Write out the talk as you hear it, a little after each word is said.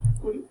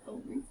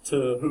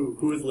To who?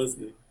 Who is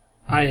listening?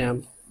 I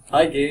am.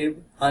 Hi, Gabe.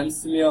 I'm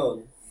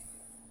Simeon.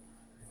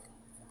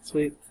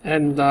 Sweet.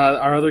 And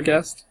our other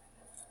guest?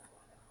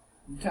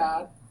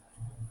 Todd.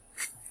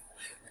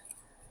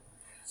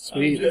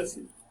 Sweet. I'm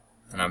Jesse.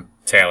 And I'm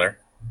Taylor.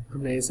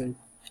 Amazing.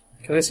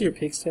 Can I see your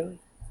peaks, Taylor?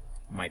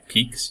 My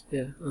peaks?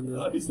 Yeah. On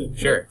I'll be sending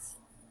Sure.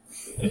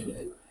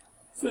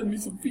 Send me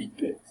some feet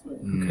pics,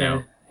 man.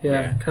 No.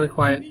 Yeah, kind of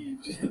quiet.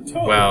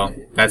 Well,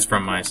 that's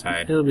from my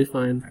side. It'll be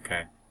fine.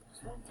 Okay.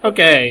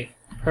 Okay.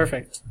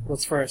 Perfect.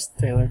 What's first,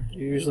 Taylor?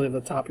 You're usually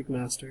the topic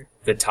master.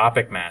 The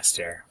topic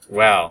master.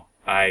 Well,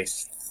 I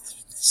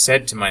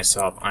said to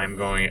myself I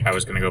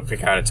was going to go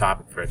pick out a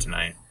topic for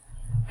tonight.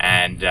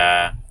 And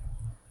I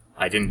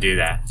didn't do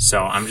that.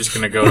 So I'm just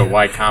going to go to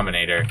Y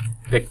Combinator,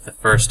 pick the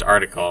first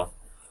article.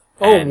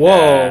 Oh, and,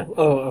 whoa.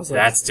 I was like,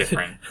 That's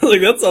different.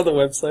 like, that's on the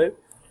website.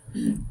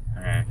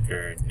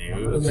 Record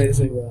news.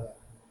 Amazing.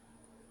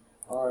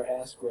 Our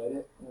Ask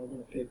Reddit, and we're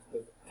going to pick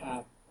the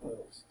top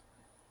post.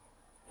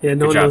 Yeah, no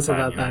Good one job, knows Todd.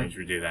 about You know, that. you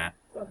should do that.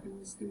 Fucking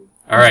stupid.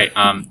 All right.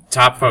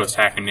 Top post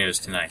Hacker News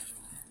tonight.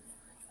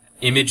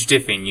 Image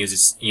diffing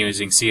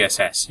using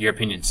CSS. Your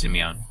opinion,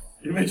 Simeon.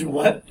 Image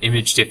what?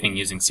 Image diffing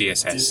using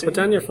CSS. Put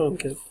down your phone,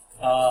 kid.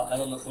 I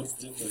don't know what's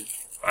different.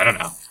 I don't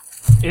know.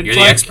 It's You're the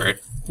like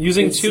expert.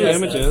 using It's two CSS.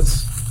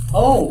 images.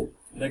 Oh!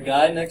 The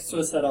guy next to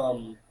us at,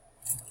 Cornell.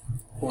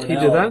 He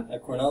did that?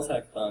 At Cornell's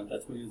hackathon.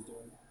 That's what he was doing.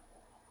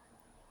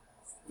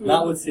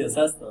 Not with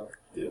CSS, though.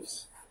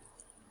 Diffs.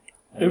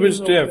 Image I don't even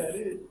know diff. what that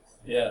is.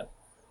 Yeah.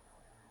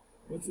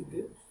 What's a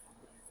diff?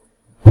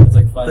 It's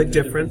like finding Like the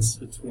difference?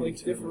 between Like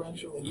two.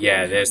 differential.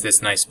 Yeah, there's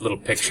this nice little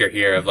picture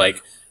here of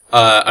like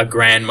a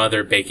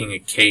grandmother baking a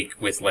cake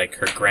with like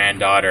her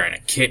granddaughter and a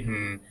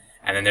kitten,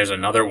 and then there's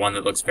another one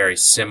that looks very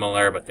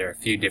similar, but there are a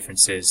few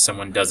differences.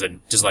 Someone does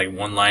just like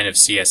one line of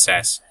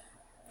CSS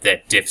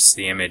that diffs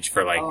the image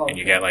for like, Oh, and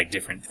you okay. get like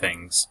different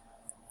things.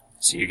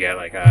 So you get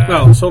like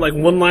Oh, so like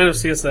one line of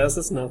CSS,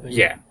 that's nothing.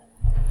 yeah.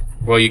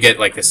 Well, you get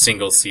like the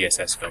single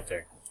CSS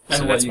filter,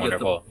 so And that's you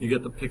wonderful. You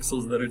get the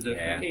pixels that are different.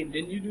 Yeah. Hey,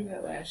 didn't you do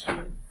that last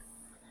year?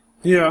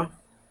 Yeah,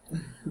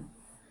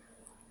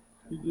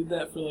 You did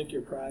that for like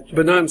your project.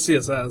 but not in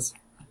CSS.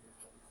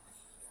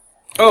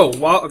 Oh,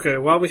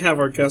 while we have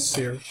our guests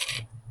here.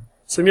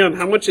 Simeon,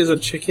 how much is a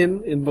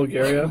chicken in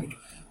Bulgaria?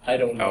 I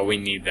don't know. Oh, we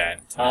need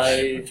that.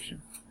 I've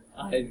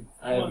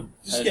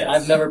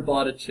never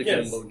bought a chicken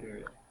in Yes.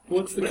 Bulgaria.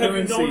 What's the But have you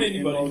currency known in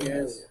anybody who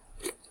Bulgaria? has?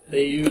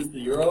 They use the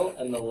euro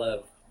and the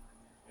lev.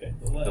 Okay,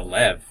 The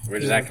Lev. Where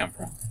does that come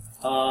from?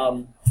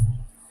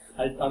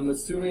 I'm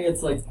assuming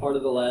it's like part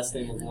of the last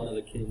name of one of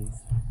the kings.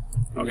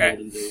 in the Okay.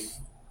 olden days.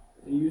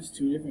 They use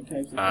two different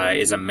types of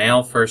Is a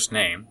male first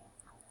name,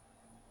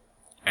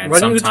 and Why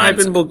don't you type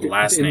sometimes in,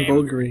 last in name.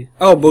 Bulgari?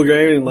 Oh,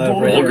 Bulgarian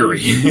lab, right here.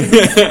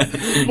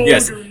 Bulgari.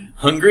 Yes.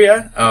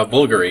 Hungria?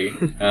 Bulgari.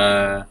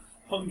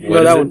 Hungry. What No,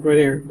 is that it? one right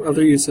here.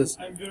 Other uses.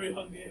 I'm very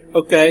hungry.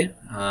 Okay.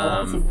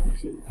 Um,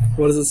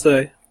 What does it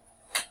say?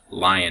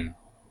 lion.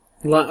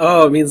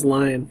 Oh, it means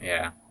lion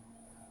Yeah.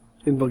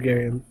 in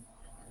Bulgarian.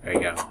 There you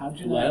go. How'd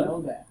you Lev? not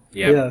know that?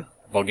 Yep. Yeah.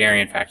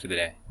 Bulgarian fact of the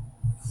day.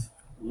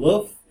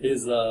 Luf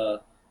is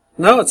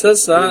No, it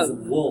says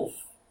wolf.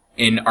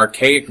 In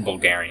archaic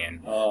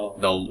Bulgarian, Oh.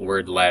 the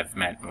word lev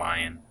meant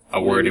lion,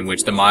 a word in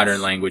which the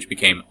modern language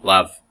became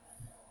love.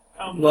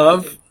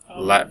 love.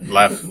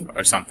 Lev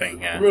or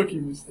something, yeah. Rookie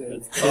mistake.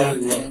 It's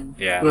probably love.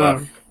 Yeah, No,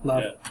 love.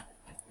 love.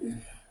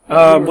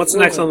 Yeah. What's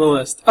next on the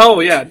list? Oh,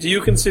 yeah. Do you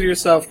consider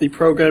yourself the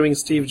programming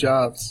Steve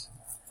Jobs?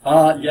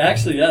 Yeah,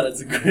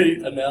 that's a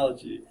great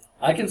analogy.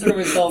 I consider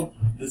myself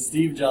the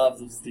Steve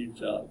Jobs of Steve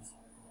Jobs.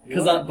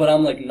 But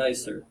I'm like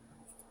nicer.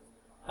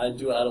 I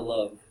do it out of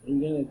love.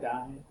 You're gonna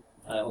die.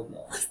 I hope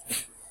not.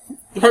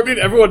 I mean,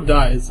 everyone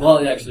dies.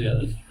 Well, actually,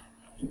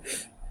 yeah.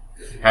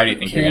 How do you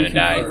think you're gonna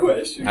Can't die?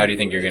 confirm. How do you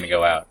think you're gonna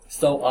go out?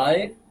 So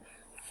I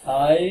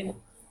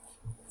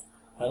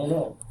don't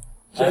know.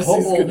 I Jesse's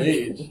hope old gonna-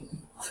 age.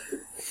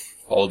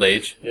 Old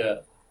age? Yeah.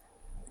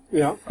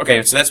 Yeah.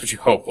 Okay, so that's what you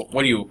hope. But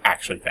what do you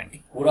actually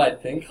think? What do I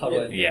think? How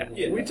do I? Yeah.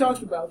 We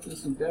talked about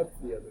this in depth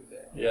the other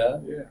day. Yeah.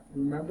 Yeah,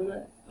 remember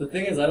that? The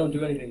thing is, I don't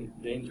do anything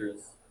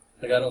dangerous.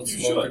 Like I don't You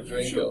smoke or should, you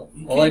drink. should.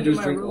 You All I came do to is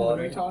my drink room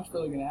water. and we talked for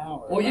like an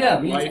hour. Oh, yeah,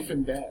 about me life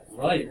and death.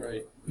 Right.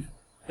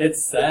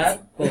 It's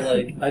sad, but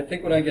like I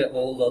think when I get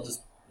old, I'll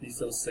just be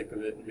so sick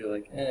of it and be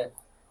like,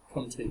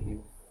 come take me,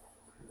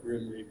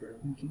 Grim Reaper.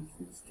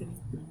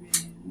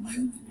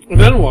 And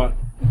then what?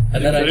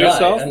 And then I kill die,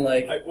 yourself? and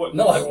like, What?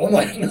 no, I won't. No,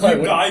 I You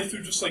wouldn't. die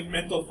through just like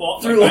mental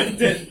thought. Through, like, like- I'm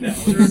dead now.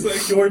 Just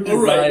like Your all right,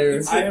 desire.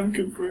 it's I it. am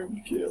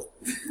confirmed killed.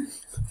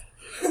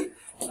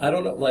 I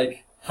don't know,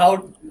 like how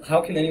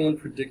can anyone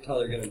predict how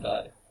they're gonna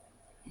die?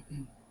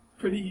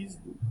 Pretty easy.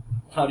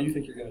 How do you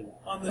think you're gonna die?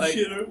 on the Like-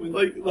 shitter with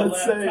Like, the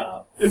let's say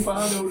laptop. if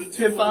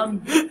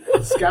I'm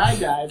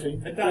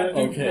skydiving, I died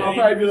then Okay. I'll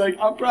probably be like,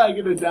 I'm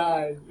probably gonna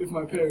die if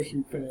my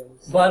parachute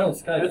fails. But I don't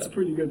skydive. That's a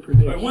pretty good Wait,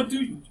 prediction. what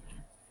do you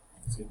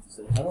do?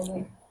 I don't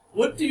know.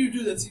 What do you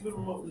do that's even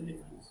remotely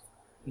dangerous?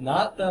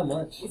 Not that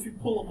much. If you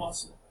pull a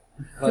muscle.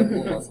 If I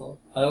pull a muscle,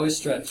 I always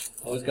stretch.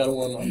 Always gotta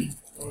warm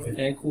up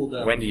and cool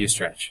down. When do you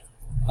stretch?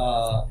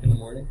 In the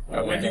morning.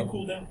 When do you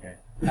cool down?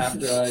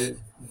 After I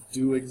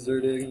do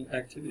exerting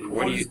activity.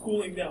 What do is you-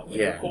 cooling down? Like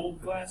Yeah. a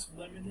cold glass of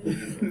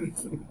lemonade?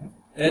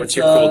 What's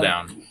your cool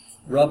down?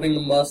 Rubbing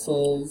the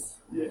muscles,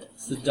 Yeah.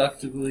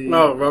 seductively.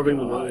 No, rubbing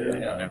the Oh, money. yeah.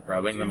 Yeah.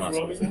 Rubbing the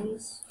muscles. Rubbing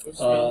those? Or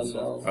smelling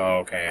No. Oh,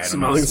 okay. I don't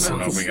Smelling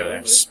know if we go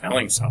there.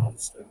 Smelling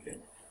salts. Okay.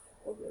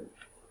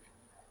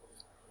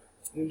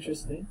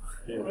 Interesting.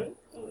 Alright.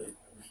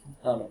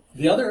 I don't know.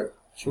 The other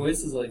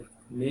choice is like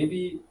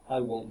maybe I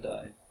won't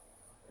die,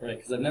 right?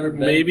 Because I've never been.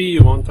 Maybe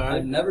you won't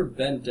I've die. never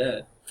been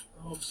dead.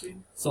 Oh, see?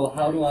 So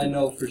how do I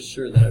know for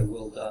sure that I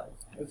will die?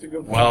 That's a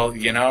good point. Well,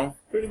 you know,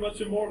 Pretty much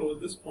immortal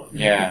at this point.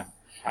 yeah.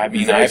 I mean,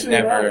 He's I've actually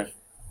never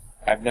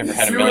had You $1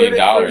 heard million, it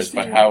first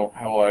but here. how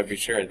will I be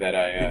sure that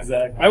I?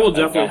 Exactly. I will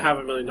definitely Okay. have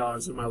 $1 million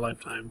in my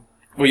lifetime.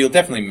 Well, you'll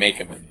definitely make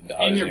 $1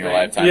 million in your your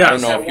bank. lifetime. Yes. I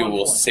don't know At if you one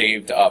will point.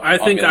 saved up. I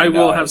think $1 I million.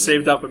 will have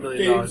saved up $1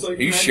 million. Gabe's like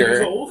Are you 9 sure?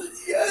 years old?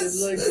 Yes!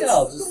 It's like, yeah,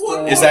 I'll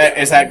just.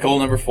 Is that goal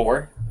number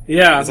 4?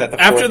 Yeah, Is that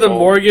the after fourth the goal?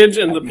 mortgage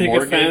and the picket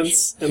Mortgage,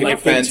 fence and picket like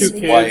fence, the 2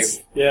 kids.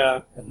 wife.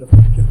 Yeah,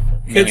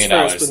 $1 kids million.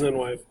 first and then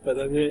wife. But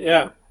then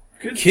yeah,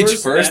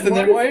 Kids first and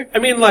then wife? I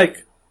mean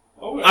like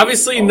Oh,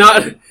 obviously oh,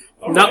 not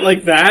all not right.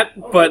 like that,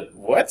 but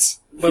What?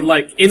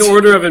 like in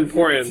order of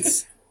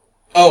importance.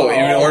 Oh,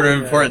 in order of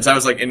yeah. importance. I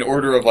was like, in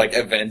order of like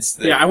events.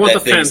 That, Yeah, I want the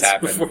that things fence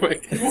happen. before my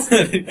kids.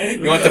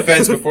 You want the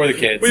fence before the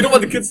kids. We don't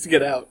want the kids to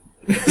get out.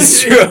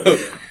 It's true.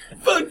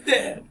 Fuck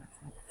that!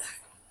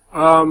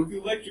 The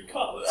electric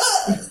collar.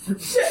 Ah!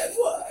 Dad,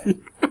 why?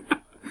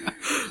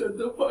 Shut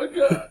the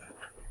fuck up.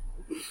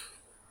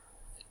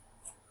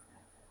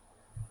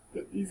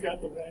 He's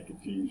got the mac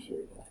and cheese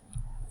shirt.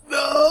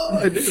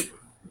 I do.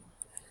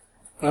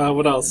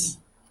 What else?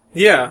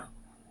 Yeah,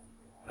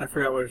 I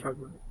forgot what we were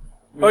talking about.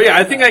 Oh yeah,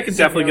 I think I could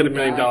definitely get $1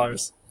 million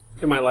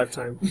in my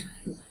lifetime.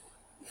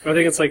 I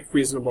think it's like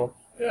reasonable.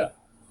 Yeah.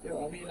 You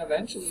know, I mean,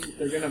 eventually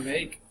they're gonna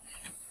make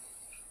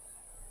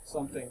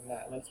something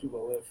that lets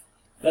people live.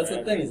 That's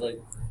the thing. Is like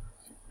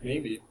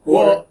maybe.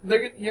 Well,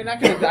 you're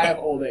not gonna die of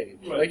old age.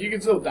 Right. Like you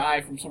can still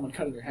die from someone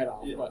cutting your head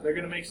off, Yeah. but they're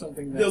gonna make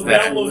something They'll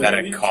that's that- download is that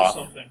it a into cough?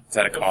 something. Is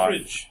that a cough?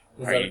 fridge.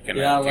 Was Are that- you gonna-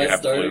 yeah, do you am I have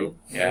starting? flu?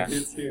 Yeah.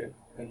 It's here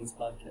in this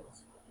podcast.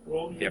 We're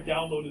all Yep.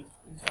 downloaded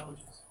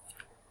intelligence.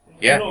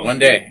 Yeah, Who knows? one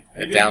day.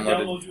 Maybe It I can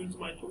downloaded. download you into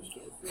my toaster.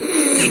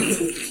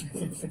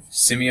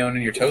 Simeon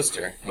in your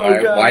toaster.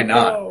 Oh, God, Why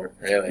not? no.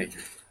 Really? Dude,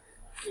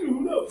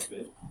 who knows,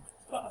 man? It's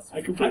possible.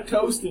 I could put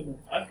toast in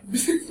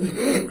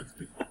them.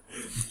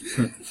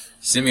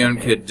 Simeon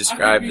could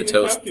describe I the could be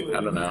toast. calculated.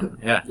 I don't know.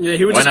 Yeah. Yeah,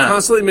 he would Why just not?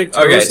 constantly make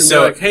toast Okay, and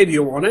so- be like, "Hey, do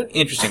you want it?"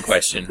 Interesting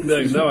question. I'd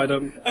be like, "No, I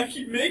don't." I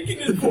keep making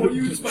it for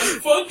you. It's my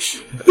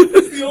function.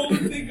 It's the only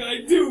thing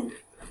I do.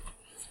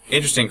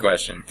 Interesting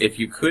question. If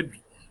you could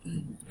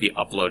be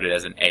uploaded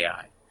as an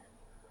AI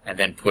and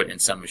then put in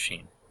some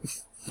machine,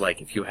 like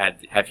if you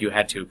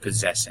had to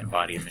possess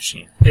embody a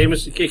machine,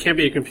 It can't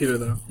be a computer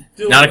though.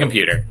 not a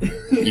computer.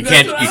 You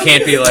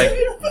can't be like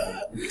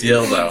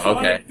dildo.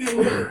 Okay.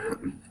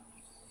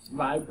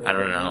 Vibrate. I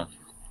don't know.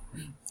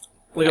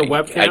 Like a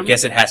webcam. I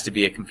guess it has to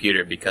be a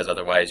computer because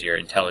otherwise your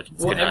intelligence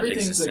Well, cannot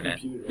everything's exist a in it.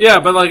 computer. Yeah,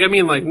 but like I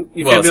mean, like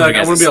you Well, can't be like, something "I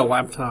has want to to be a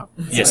laptop."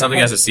 Yeah, something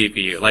has a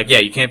CPU. Like, yeah,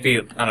 you can't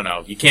be. I don't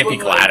know. You can't be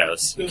But, like,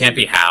 GLaDOS. You can't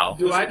be Hal.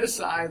 Do I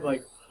decide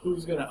like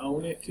who's gonna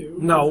own it too?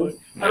 No. It's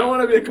like, I don't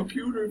want to be a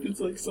computer if it's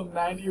like some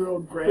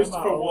 90-year-old grandma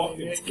Christopher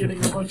Walken. like,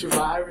 getting a bunch of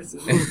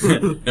viruses.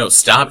 No,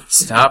 stop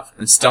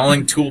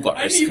installing I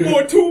toolbars. need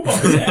more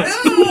toolbars. That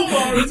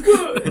toolbar is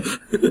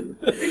good.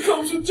 It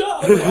comes with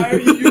jobs. Why are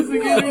you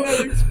using Internet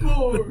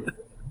Explorer?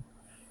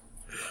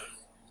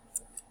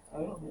 I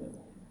don't know.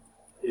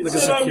 It Like a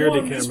said I security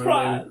won this camera,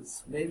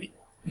 prize. Maybe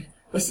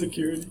a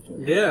security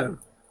camera. Yeah.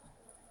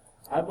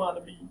 I'd want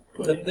to be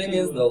put The thing into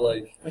is though,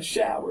 like a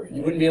shower.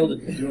 you wouldn't be able to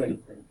do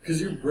anything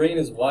because your brain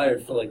is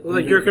wired for like.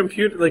 Like your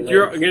computer, like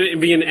you're gonna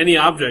be in any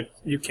object.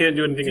 You can't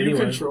do anything Do you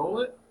anyway. control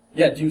it?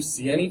 Yeah. Do you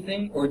see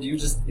anything, or do you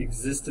just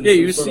exist in? Yeah, some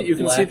you sort see, of you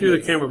can see through the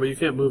blackness? camera, but you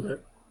can't move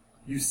it.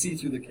 You see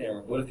through the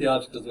camera. What if the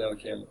object doesn't have a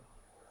camera?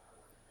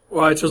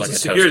 Well, I chose Like the a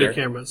security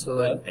toaster. camera, so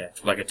like What? Yeah,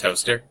 like a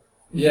toaster.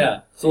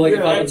 Yeah. So like if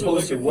Yeah, I'm a it's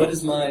toaster, like a what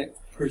is my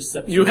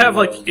perception? you have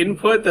like of-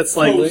 input that's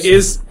like, Toast.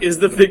 is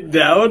the thing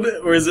down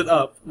or is it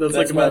up? That's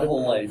like my about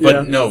whole life. But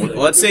Yeah. no,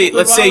 let's say Why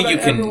would I you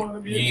ever wanna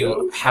be a you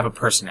toast? have a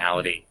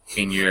personality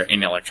in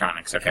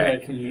electronics. Can I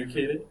Okay.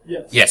 communicate it?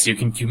 Yes. Yes, you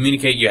can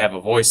communicate. You have a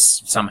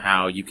voice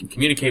somehow. You can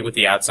communicate with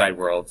the outside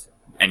world,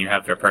 and you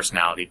have their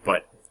personality,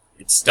 but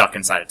it's stuck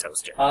inside a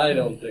toaster. I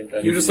don't think I.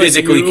 You You just, like,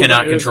 physically you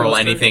cannot in a control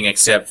toaster? anything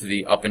except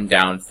the up and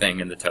down thing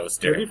in the That'd be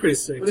toaster. pretty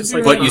sick. But, if Just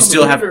you're like in a you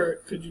still have-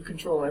 computer, could you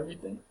control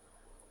everything?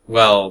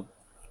 Well,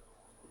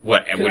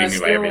 what? And Could what do I you mean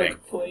by still, everything?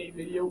 Like, play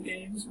video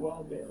games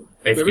while there?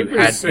 If That'd you be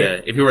pretty had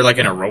sick. if you were like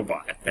in a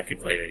robot that could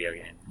play video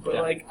games, But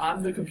Yeah. like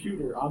on the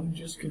computer, I'm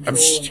just I'm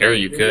controlling. sure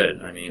you video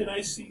could. I mean, Can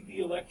I see the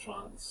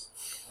electrons?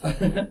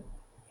 Can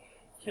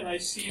I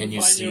see Can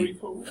you binary see-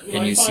 code? Will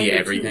can I you find see it too?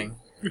 everything?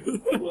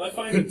 Will I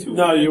find it too?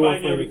 No, in you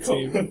won't binary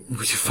find it code? too.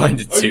 Would you find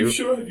it Are you too?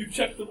 sure? Have you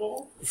checked them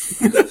all?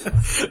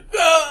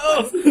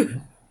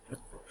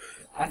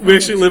 I We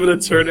actually live in a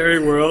ternary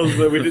world,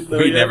 but we didn't know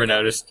We yet. never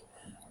noticed.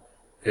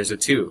 There's a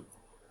 2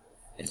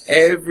 in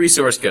every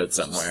source code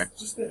somewhere.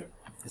 Just there.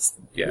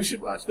 Yeah. We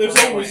should watch. There's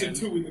Flatland. always a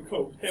 2 in the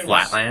code. Harris,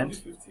 Flatland?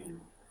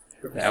 2015.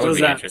 That What would is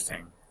be that?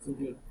 interesting. It's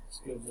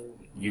a good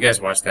movie. You guys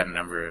watched that a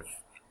number of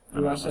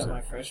We watched was that it?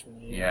 my freshman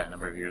year. yeah, a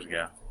number of years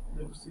ago.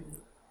 Never seen it.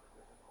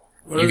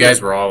 What You is guys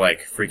it? were all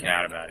like freaking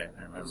out about it.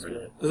 I remember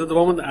that. Is it the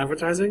one with the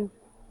advertising?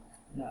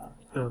 No.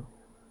 Oh.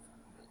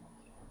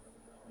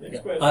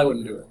 Next question. I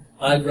wouldn't do it.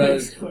 I'd rather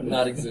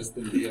not exist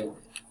than be a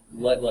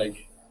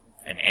like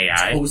An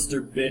AI.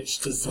 poster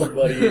bitch to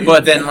somebody.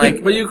 But then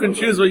like, But you can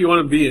choose what you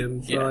want to be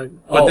in. So yeah. like,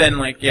 But Oh. then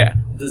like, yeah.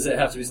 Does it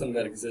have to be something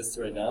that exists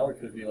right now, or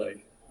could it be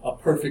like a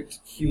perfect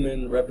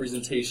human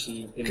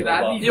representation in Could a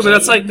I robot? be- yeah, but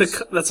that's like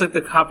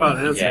the cop out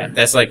answer. Yeah,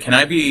 that's like, can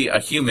I be a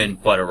human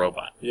but a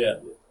robot? Yeah,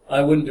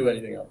 I wouldn't do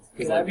anything else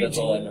because Could I be that's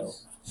all I know.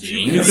 Jeans? So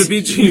You Jeans? could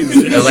be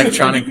Jeans.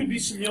 Electronic. You could be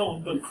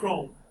Simeon, but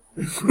Chrome.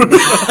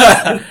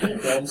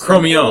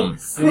 Chromium.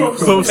 Slim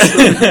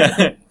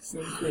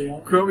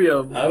Crayon.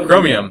 Chromium. I would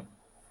Chromium.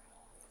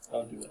 I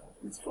would do that.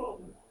 It's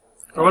Chrome.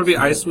 I want to be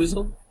Ice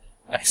Weasel.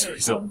 Ice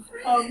Weasel.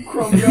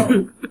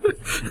 Chrome.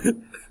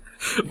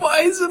 Why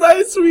is it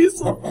Ice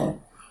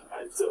Weasel?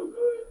 I'm so good.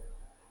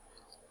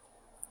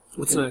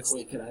 What's next?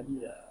 Wait, could I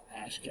be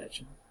Ash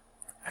Ketchum?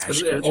 Is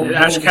Ash it- Ketchum.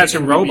 Ash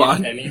Ketchum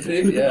robot.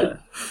 Anything? Yeah.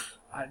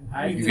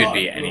 You could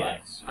be anything.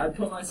 I'd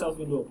put myself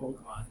into a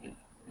Pokemon.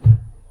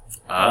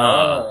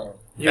 Ah,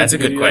 that's a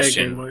good Yeah,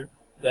 question. Game Boy.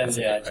 Then That's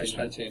a yeah, good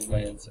I changed my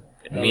answer.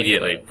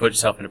 Immediately, put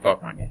yourself in a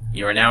Pokemon game.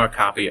 You are now a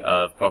copy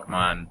of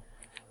Pokemon.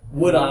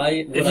 Would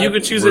I? If you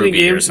could choose any Ruby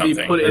or game to be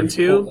something. put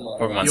into, Pokemon.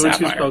 Pokemon you would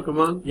choose Sapphire.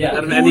 Pokemon? Yeah.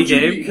 Out of who any would you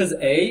be? game? Because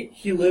A,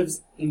 he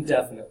lives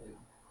indefinitely.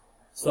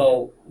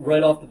 So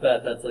right off the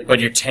bat, that's like. But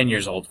you're 10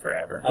 years old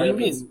forever. What do you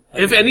mean?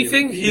 If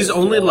anything, he's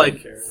only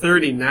like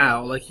 30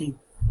 now. Like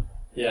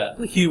Yeah.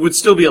 he would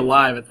still be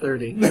alive at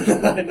 30.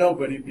 I know,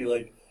 but he'd be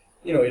like,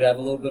 you know, he'd have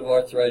a little bit of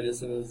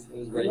arthritis in his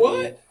right knee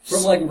What?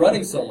 from like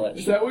running so much.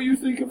 Is that what you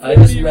think of I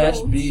just 40-year-olds?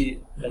 mashed B.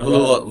 And A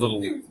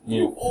little.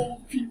 You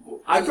old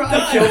people. I probably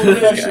Die. killed You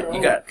Professor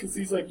got- Because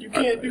he's like, you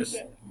can't do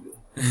that.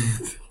 I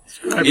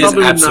He probably is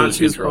would not absolute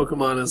choose control.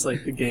 Pokemon as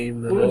like the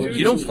game. What That would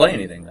You don't play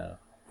anything though.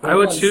 I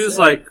would choose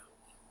like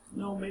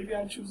No, maybe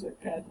I'd choose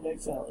like Path of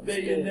Exile. I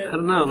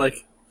don't know, like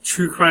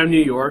True Crime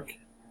New York.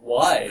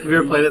 Why? Have you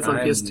ever played it? It's on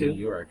I'm New PS2.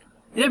 York.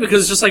 Yeah, because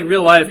it's just like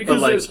real life, Because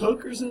but like there's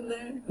hookers in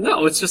there?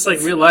 no, it's just like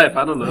real life.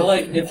 I don't But know.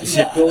 like, if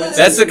you go into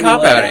That's the your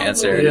cop-out life,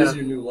 answer. It is Yeah.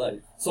 your new life.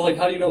 So like,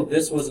 how do you know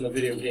this wasn't a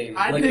video game?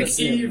 I like pick The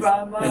Sims? Eve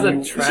on my. It's a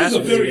This trash is a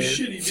very video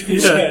shitty game.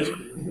 video Yeah.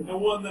 game.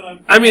 And one that I'm...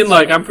 I mean,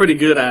 like I'm pretty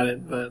good at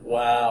it, but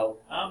Wow.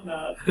 I'm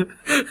not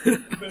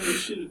very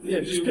shit at this Yeah,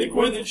 just video pick game.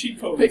 Where one- the cheat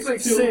codes? Pick like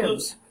Still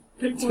Sims.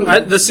 Pick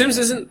one. The Sims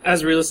isn't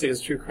as realistic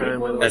as True Pick Crime.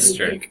 one That's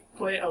where you true.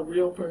 Play a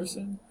real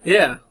person.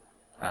 Yeah,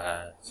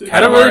 So I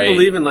don't really Katamari-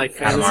 believe in like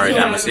Katamari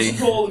fantasy. Damacy. It's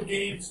called a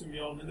game,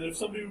 Simeon, and that if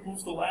somebody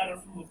removes the ladder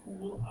from the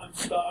pool, I'm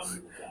gonna die.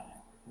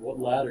 What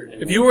ladder?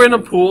 If you were in a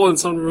pool and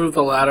someone removed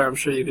the ladder, I'm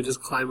sure you could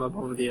just climb up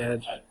over the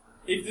edge.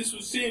 If this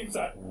was Sims,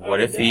 I What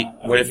would if the die. I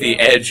What would if the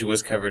die. edge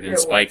was covered in Yeah,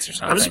 well, spikes or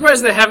something? I'm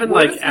surprised they haven't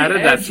What like if the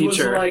added that edge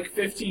feature. Was like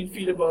 15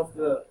 feet above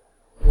the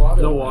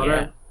water. The Yeah.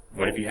 water.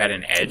 What if you had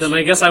an edge? Then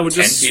I guess I would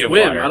 10 just feet of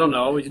swim. water. I don't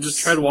know. You just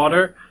tread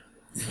water.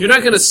 You're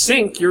not gonna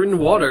sink. You're in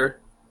water.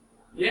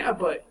 Yeah,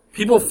 but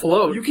People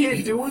float. you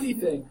can't do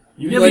anything.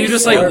 Yeah, but you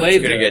just like starve lay to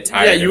You're gonna there. get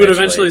tired. Yeah, you would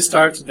eventually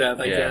starve to death,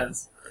 I Yeah.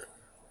 guess.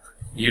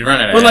 You'd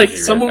run out of But like, energy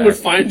real someone would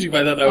fast. find you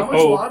by that. I How much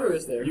hope. water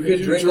is there? You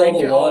could drink all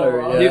the it all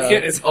water, up? yeah. You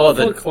can't. It's Oh, full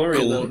the of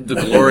chlorine. though.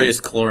 the glorious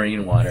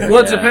chlorine water. Well,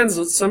 it yeah.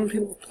 depends. Some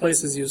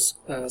places use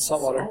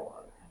salt water.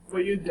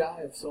 But you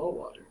die of salt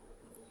water.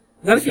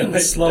 Not if you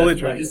slowly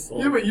drink.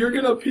 Yeah, but you're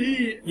gonna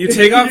pee. You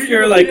take off You're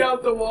your gonna like pee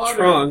out the water.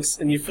 trunks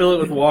and you fill it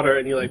with water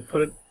and you like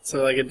put it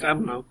so like it, I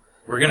don't know.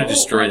 We're gonna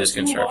destroy this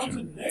Let's move on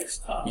construction. to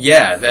next topic.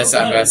 Yeah, that's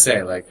what I'm about to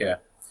say. Like, yeah.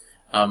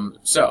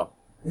 So,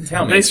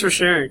 tell me, Thanks for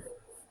sharing.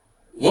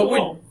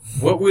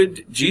 what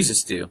would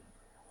Jesus do?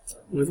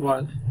 With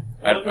what?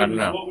 I don't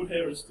know. What would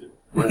Harris do?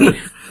 What would,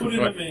 Put in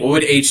what, a man. what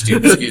would H do?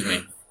 Excuse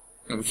me.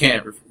 We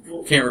can't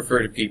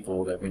refer to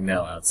people that we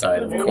know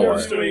outside of What would core.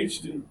 Mr.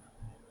 H do?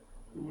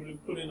 Who would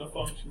have put in a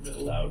function that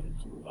allowed him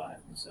to revive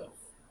himself?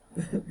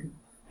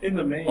 In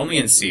the main. Only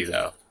in C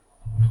though.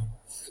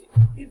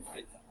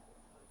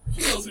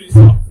 He knows what he's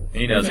talking about.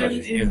 He knows what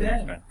In he's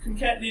that.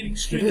 Concatenating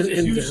strings is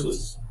In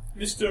useless.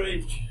 Mr.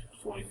 H,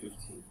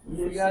 2015.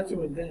 We forgot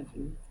to indent,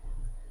 dude.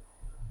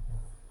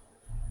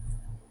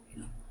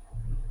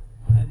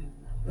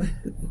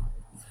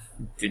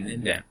 Didn't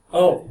indent.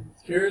 Oh,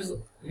 here's a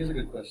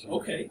good question.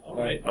 Okay,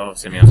 alright. Oh,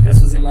 Simeon's This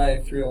got was in my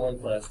 301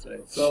 class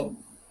today. So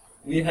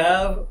we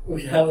have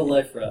a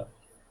life raft.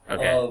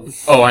 Okay. Of,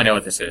 Oh, I know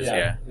what this is.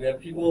 Yeah. We have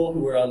people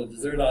who are on a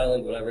desert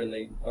island, whatever, and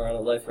they are on a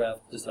life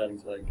raft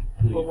deciding to like.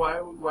 But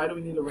why do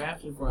we need a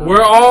raft if we're on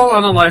We're all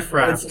on a life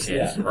raft. It's-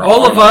 yeah. We're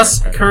All of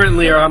us on-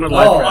 currently are on a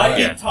life Oh, raft. I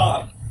Yeah. get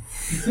top.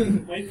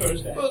 My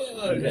first action.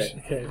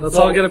 Okay. Okay, let's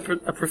So- all get a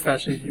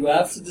profession. You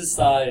have to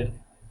decide.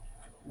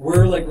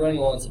 We're like running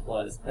low on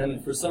supplies,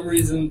 and for some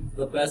reason,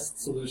 the best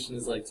solution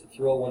is like to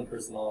throw one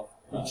person off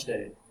each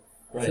day.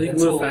 Right. So you can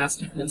move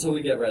faster. Until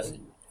we get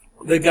rescued.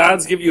 The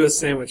gods give you a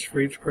sandwich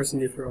for each person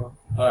you throw off.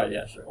 Alright,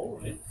 yeah, sure.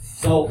 Okay.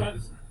 So,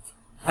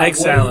 Egg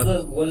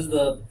salad. What is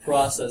the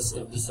process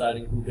of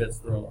deciding who gets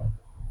thrown off?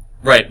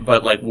 Right,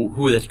 but like,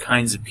 who are the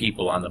kinds of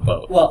people on the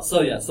boat? Well,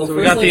 so yeah. So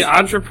we got the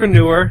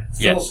entrepreneur.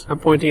 Yes. I'm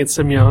pointing at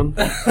Simeon.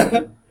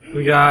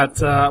 We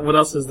got, what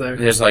else is there?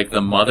 There's like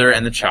the mother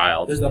and the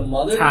child, There's the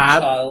mother,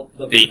 Todd. the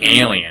child, the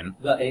alien.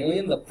 the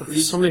alien, the There's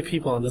priest, so many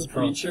people on the this boat.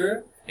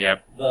 preacher,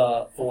 Yep.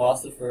 the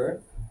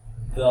philosopher,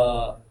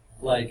 the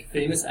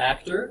famous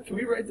actor. Can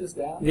we write this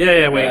down?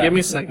 Yeah, wait, Yeah. give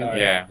me a second.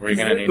 Alright. Yeah, we're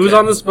gonna need. Who's to-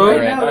 on this boat?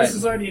 Right now, Alright. this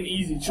is already an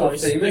easy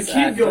choice. The famous kid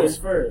actor. goes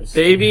first.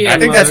 Baby I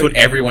and think that's mother. what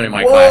everyone in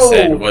my class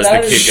said was the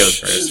that kid is- goes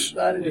first.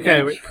 that is-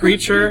 Okay, wait,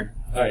 preacher.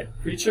 Alright,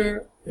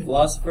 preacher,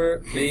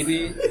 philosopher,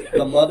 baby,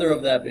 the mother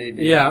of that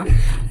baby. Yeah.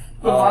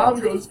 The mom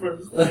goes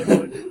first.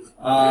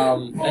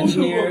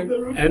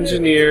 Engineer,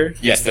 Engineer.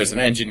 Yes, there's an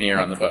engineer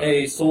on the boat.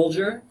 a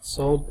soldier,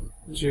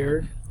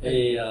 Soldier.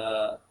 a,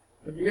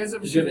 Have you guys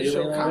ever Did you seen have the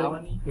show Alien already?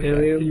 Colony? can you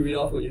Alien. read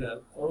off what you have?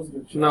 That was a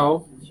good show.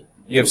 No.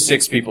 You have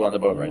 6 people on the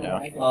boat right now.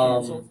 I got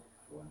canceled.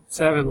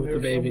 7 with They the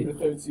were filming baby. The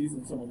third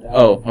season, someone died.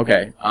 Oh,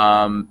 okay.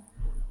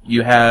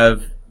 You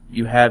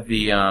have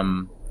the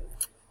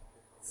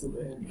So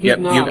then- Yep.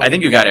 not? I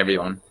think you got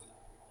everyone.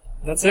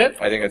 That's it?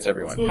 I think that's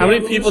everyone. How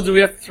many people do we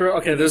have to throw?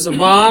 Okay, there's a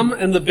mom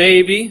and the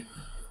baby.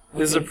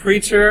 There's a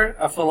preacher,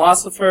 a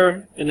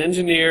philosopher, an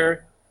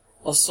engineer,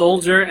 a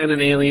soldier, and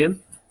an alien.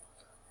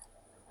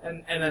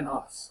 And then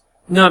us.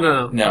 No.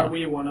 Are No.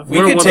 we one of We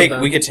them? We're could one of take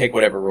them. we could take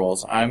whatever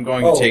roles. I'm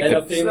going Oh, to take and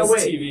a the famous So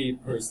wait.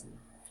 TV person.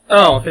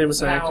 Oh, a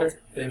famous Now- actor.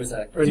 Famous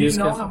actor. Or a Do you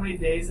know newscaster. how many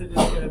days it is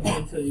going to be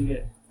until you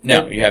get...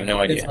 No, you have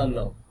no It's idea.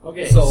 unknown.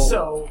 Okay, So-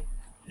 so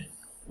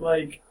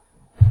like,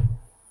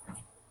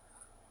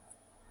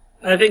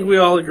 I think we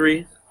all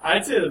agree.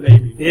 I'd say the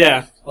baby.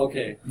 Yeah,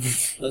 Okay.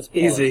 Let's pause.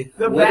 easy.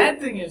 The What- bad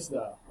thing is,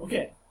 though,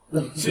 okay,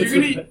 so you're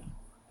going to...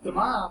 The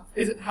mom,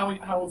 is it how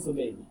old's the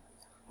baby?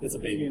 It's a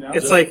Do baby. you know?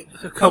 It's like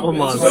a couple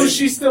months. So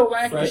she's still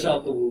lactating. Fresh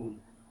out the womb.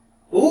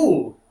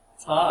 Ooh,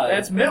 tie.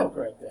 That's milk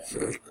right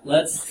there.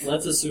 Let's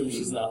assume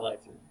she's not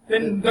lactating.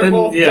 Then they're Then,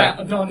 both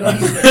yeah. down. No.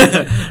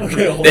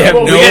 Okay, hold They have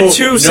on. no, We get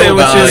 2 no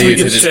sandwiches value we to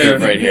can this share.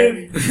 group right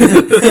here.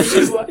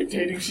 She's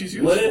lactating. She's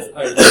useful. What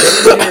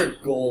is your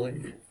goal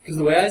here? Because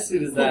the way I see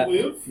it is that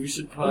live? we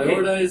should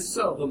prioritize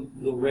so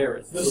the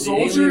rarest. The So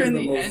soldier alien and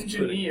is the most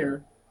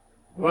engineer.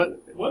 What?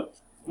 What?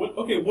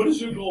 Okay, what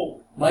is your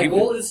goal? My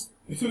goal is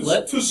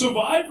To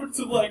survive or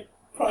to like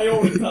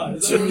prioritize? I don't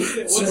understand.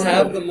 to What's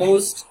have the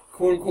most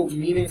quote unquote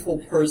meaningful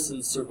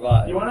person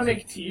survive. You want to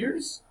make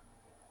tears?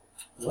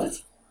 What?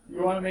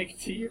 You want to make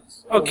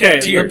tears? Okay,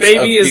 the Tiers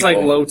baby of is like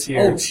people. low Oh,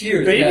 tier.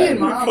 tears. Baby yeah. and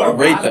mom are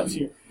Rate bottom them.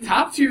 tier.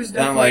 Top tier is Not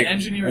definitely like,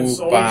 engineer and ooh,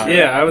 soldier. bah.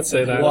 Yeah, I would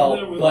say that.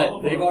 Well,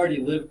 but they've already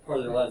lived part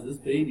of their lives. This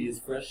baby is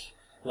fresh.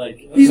 Like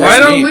He Why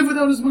doesn't don't- live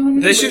without his mom.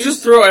 They should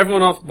just throw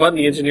everyone off but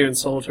the engineer and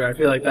soldier. I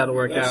feel like that'll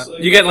work That's out.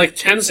 like- You get like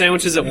 10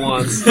 sandwiches at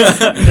once,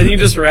 then you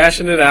just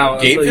ration it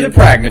out. Gave until for you- the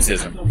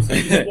pragmatism. No, but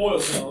you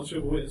spoiled now. Let's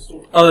give away the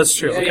story. Oh, that's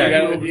true. Yeah,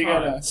 Okay. you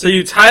gotta. So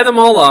you tie them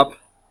all up.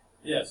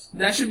 Yes.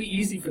 That should be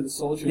easy for the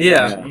soldier.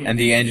 Yeah. And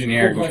the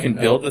engineer can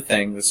build the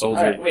thing. The soldier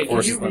Alright, wait. Can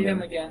forces you them read in.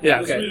 them again? Yeah,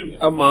 Let's read okay. them again.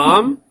 A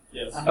mom,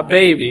 Yes. a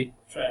baby,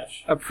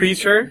 Trash. a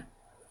preacher,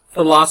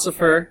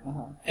 philosopher,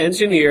 Uh-huh.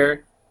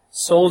 engineer,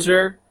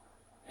 soldier,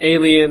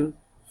 alien,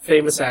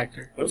 famous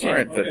actor. Those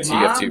aren't the Okay.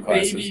 TF2 Mom,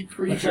 classes. baby,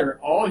 preacher,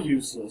 all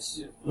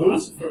useless.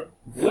 Philosopher.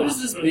 what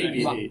does this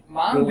baby hate?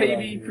 Mom, Going baby,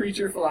 on here?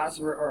 preacher,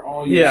 philosopher are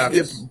all Yeah.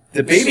 useless.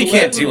 The baby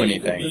can't do Celebrity.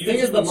 anything. The thing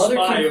is, the mother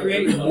can Inspire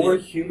create everybody. more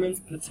humans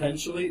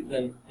potentially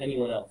than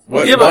anyone else.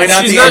 What, Yeah, but why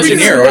not she's the not-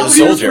 engineer or the He's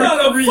soldier? not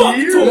a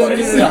fucktoy. No, I'm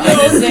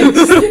just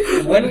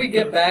saying, when we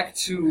get back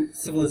to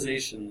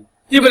civilization,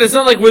 Yeah, but it's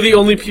not like we're the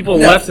only people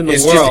No, left in the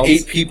it's world.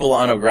 just 8 people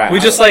on a raft. We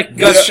just like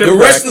got the shipwrecked.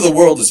 rest of the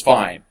world is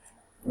fine.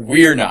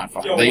 We're not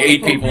fine. Yo, The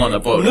 8 people on the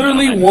boat. are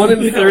Literally fine. 1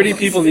 in 30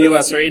 people in the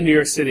U.S. are in New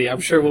York City. I'm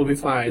sure we'll be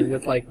fine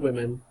with like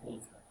women.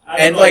 I don't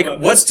And know like,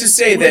 about what's to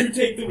say that. Would that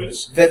you take the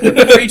risk? that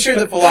the preacher,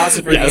 the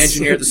philosopher, Yes. the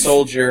engineer, the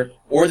soldier,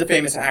 or the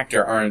famous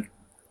actor aren't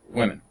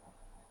women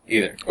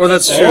either? Or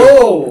that's true.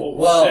 oh,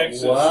 wow,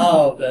 Sexist.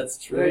 wow,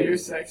 that's Yeah, you're true.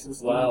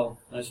 sexist. Wow,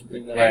 I should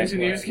bring that Right. up.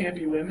 Engineers can't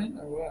be women,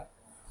 or what?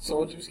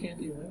 Soldiers can't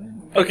be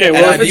women? Okay, And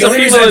well, if it's the a only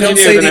female reason I don't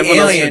engineer, say then the everyone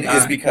else alien should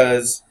is die.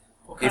 because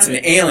it's an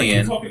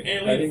alien. You're talking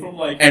alien from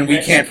like And we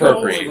can't Mexico,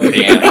 procreate like- with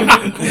the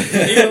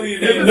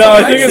alien. Alien. No,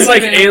 I think it's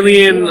like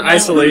alien I'm pretty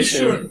isolation.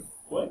 sure.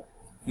 What?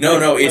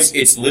 No,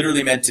 it's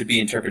literally meant to be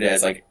interpreted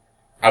as like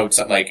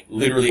outside, like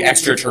literally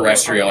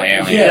extraterrestrial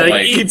alien. Yeah, like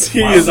like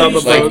E.T. is on the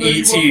like boat.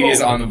 E.T.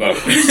 is on the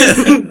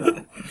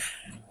boat.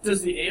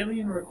 Does the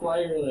alien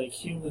require like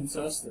human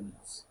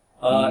sustenance?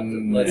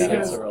 Let's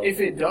Because answer. if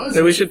it does,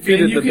 Then we should feed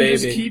then it you the can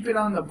just baby. keep it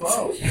on the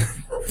boat.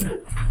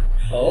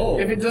 Oh,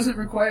 If it doesn't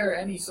require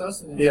any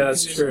sustenance, Yeah, you can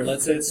that's just- true.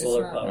 let's say it's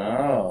solar not- power.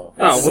 Oh.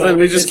 Oh, well then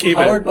we just It's keep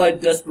powered it. by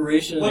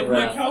desperation and Like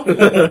wrath. how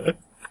can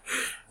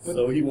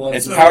So he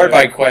wants. It's powered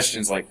by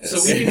questions like this, So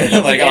we can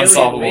eat like alien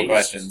unsolvable waste.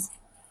 questions.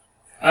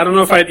 I don't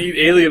know if I'd eat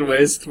alien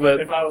waste, but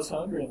If I was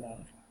hungry enough.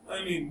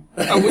 I mean,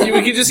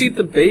 we could just eat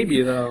the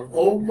baby, though.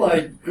 Oh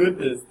my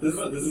goodness! This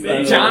is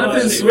not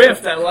Jonathan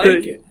Swift, I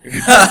like it.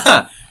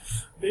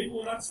 baby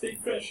will not stay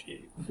fresh,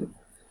 Gabe.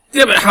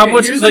 Yeah, but how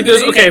much? here's Like, the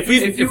there's thing. okay. If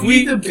you If we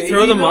eat the baby,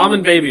 throw the mom though,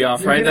 and baby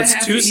off, You're right? gonna That's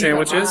have to two eat the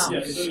sandwiches. mom,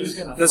 Yes, 'cause she's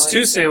gonna That's fight.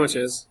 two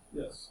sandwiches,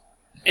 Yes.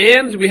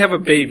 and we have a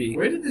baby.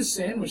 Where did this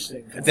sandwich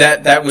thing come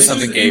That was It's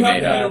something just- Gabe you have made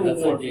to up. have a That's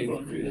reward what Gabe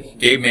from creation.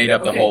 Gabe made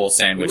up the Okay, whole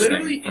sandwich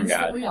Literally, thing from God.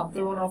 instantly, I'm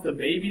throwing off the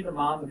baby, the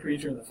mom, the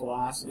preacher, and the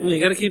philosopher. Well, you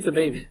got to keep the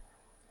baby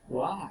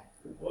Why?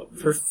 What?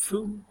 for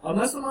food.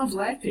 Unless the mom's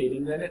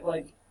lactating, then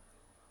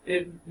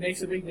it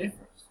makes a big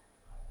difference.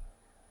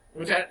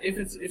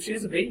 If she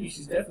has a baby,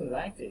 she's definitely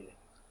lactating.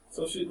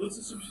 So let's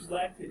assume she's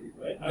lactating,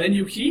 right? Then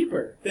you keep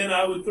her. Then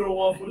I would throw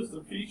off what is the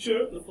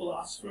preacher, the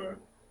philosopher,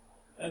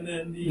 and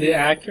then The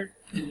actor.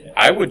 Yeah.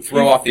 I would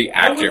throw off the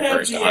I would actor have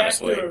first, the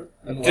honestly. actor-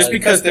 Just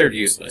because they're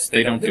useless.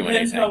 They don't do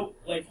Depends anything. how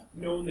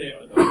known they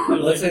are. Though. They're,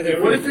 Let's say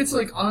they're What if it's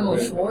like Arnold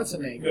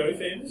Schwarzenegger? very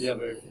famous. Yeah,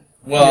 very.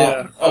 Well, Yeah.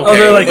 okay. Oh,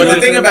 they're like- but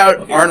the thing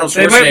about Arnold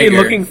They might be Schwarzenegger...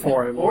 looking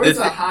for him. Or The it's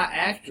a thi- hot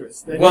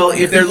actress. Then Well,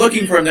 if they're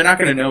looking for him, they're not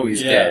going to know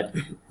he's Yeah.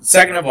 dead.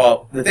 Second of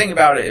all, the thing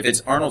about it, if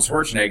it's Arnold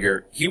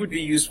Schwarzenegger, he would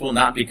be useful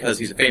not because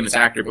he's a famous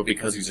actor, but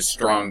because he's a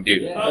strong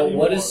dude. Yeah. Oh,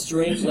 what is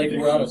strange? Like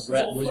we're on a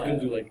rat. We're just gonna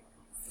do like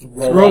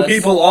Throw us?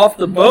 people off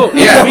the boat.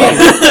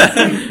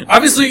 Yeah.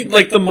 Obviously,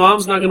 like the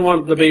mom's not gonna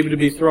want the baby to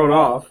be thrown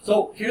off.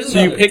 So here's So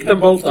you another- pick them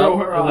both Throw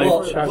up. her and, off. like,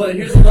 Well, chuck but them.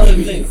 here's another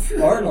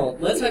thing. Arnold.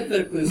 Let's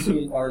hypothetically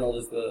assume Arnold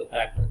is the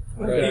actor.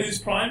 In Right? his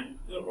prime,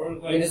 or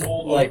In like his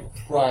old, like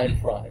prime.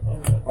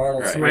 Okay.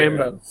 Arnold Right. Schwarzenegger.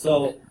 Rambo.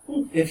 So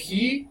if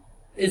he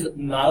is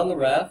not on the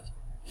raft,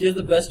 he has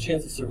the best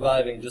chance of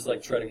surviving, just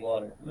like treading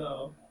water.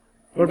 No,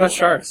 What about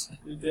sharks?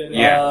 you're dead.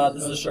 Yeah.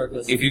 This is a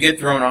sharkless. If you get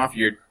thrown off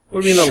your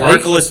What do you mean the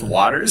lake? sharkless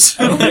waters,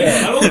 I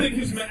don't think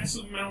his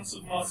massive amounts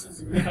of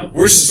muscles are going to help.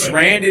 we're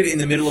stranded in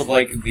the middle of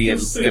like the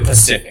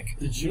Pacific.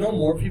 Did you know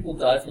more people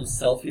die from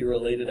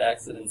selfie-related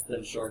accidents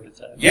than shark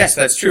attacks? Yes,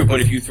 that's true. But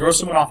if you throw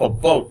someone off a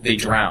boat, they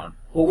drown.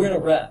 But we're in a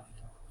raft.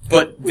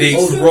 But they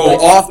Oh, throw like-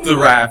 off the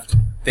raft,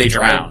 they I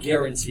drown.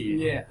 guarantee.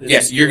 Yeah.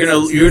 Yes, you're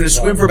gonna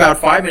swim for about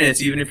 5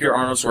 minutes. Even if you're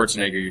Arnold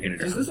Schwarzenegger, you're gonna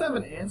Does drown. this have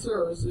an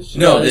answer, or is this just...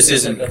 No, this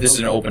isn't. This is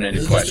an open-ended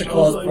This is just to question.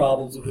 cause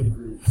problems within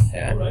groups.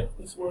 Yeah. All right,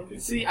 let's work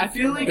it. See, I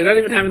feel like... We're not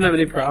even having that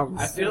many problems.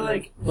 I feel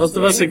like... Most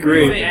of us They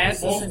agree.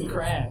 asked us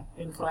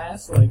in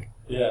class, like,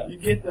 Yeah. you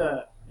get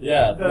the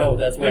No,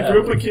 that's what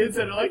group happened. of kids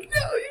that are like,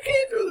 no, you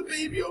can't throw the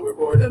baby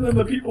overboard, and then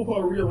the people who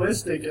are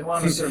realistic and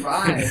want to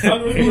survive. I'm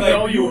going to be who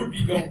know like, you would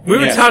be going. We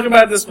were Yeah. talking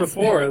about this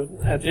before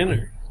at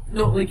dinner.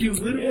 No, like you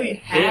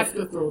literally Yeah. have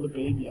to throw the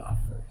baby off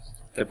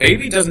first. The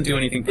baby doesn't do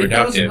anything It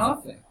does productive.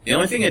 nothing. The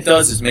only thing it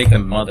does is make the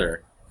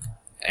mother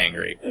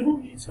angry. And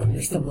who needs her?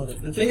 It's the mother.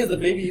 The thing is, the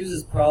baby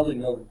uses probably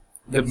no.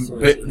 The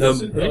resources. no,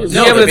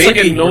 Yeah, but the it's like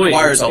baby annoying.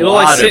 requires a You'll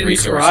lot like sit of and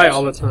cry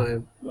all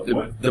resources. the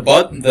time.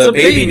 The baby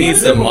baby.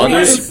 needs the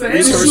mother's Assuming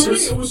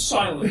resources. It was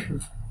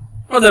silent.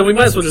 Oh, then we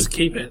might as well just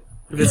keep it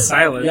if it's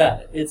silent.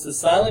 Yeah, it's a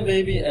silent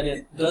baby, and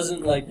it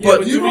doesn't like. But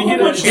But you know we how get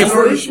much it.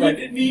 nourishment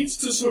it needs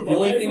to The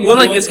only survive? thing Well,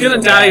 like it's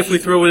gonna die if we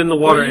throw it in the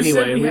water Well, you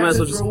said anyway. We have might as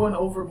to well just. throw one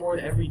overboard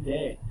every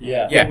day.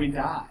 Yeah. Yeah. When we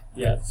die.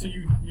 Yeah. So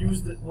you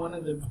use one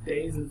of the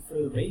days for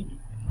the baby.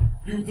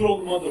 You throw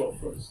the mother off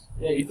first.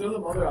 Yeah, you throw the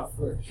mother out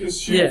first. Because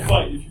she Yeah. will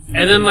fight if you do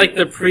And then like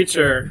the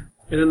preacher,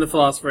 and then the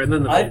philosopher, and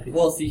then the baby.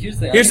 Well, see, here's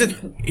the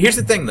thing. Here's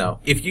the thing though.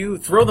 If you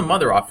throw the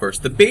mother off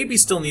first, the baby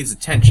still needs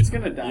attention. It's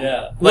gonna die.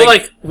 Yeah. Well,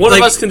 like- like one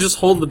like- of us can just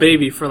hold the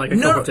baby for like a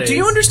No, couple days. do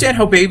you understand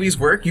how babies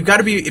work? You got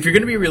to be if you're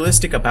going to be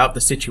realistic about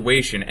the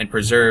situation and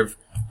preserve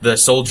the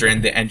soldier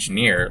and the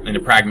engineer in a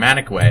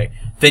pragmatic way.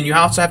 Then you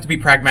also have to be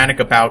pragmatic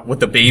about what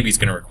the baby's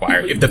going to require.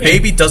 If the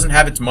baby doesn't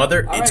have its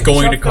mother, All it's right,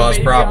 going chuck to the cause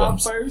baby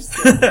problems. out first.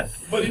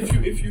 But if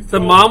you The throw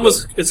mom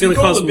was. It's if going you to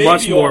throw cause the baby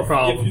much more off- If you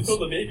problems. throw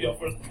the baby off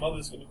first, the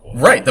mother's going to cause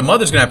Right, the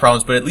mother's going to have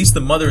problems, but at least the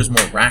mother is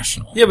more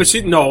rational. Yeah, but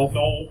she no.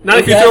 No. Not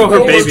if you Yeah, throw her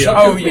no, baby chuck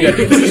off. Oh, yeah.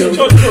 Just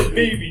touch her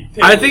baby.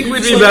 I think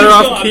we'd be Just better like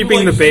off God, keeping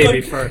the like-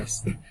 baby like-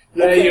 first.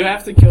 Yeah, you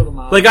have to kill the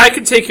mom. Like I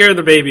could take care of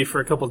the baby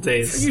for a couple Are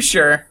days. you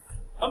sure?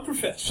 I'm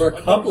professional. For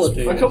a couple of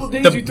days. a couple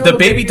days, The, you throw the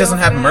baby doesn't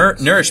off have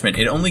and nourishment.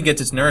 It only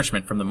gets its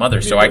nourishment from the mother.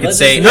 So I could Let's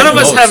say just- None of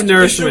us most- have It's your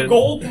nourishment.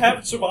 goal to have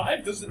it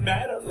survive. Doesn't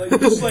matter. Like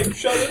just like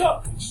shut it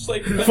up. Just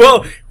like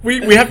Well,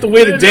 we have to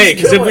wait a Then day just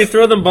because if kill we it.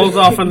 throw them both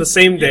off on the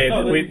same day, No,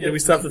 then then we you get- we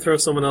still have to throw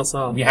someone else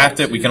off. We have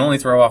to. We can only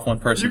throw off one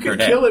person you per can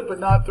day. kill it, but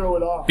not throw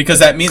it off. Because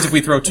that means if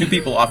we throw two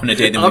people off in a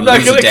day, then I'm we not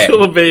lose a gonna day.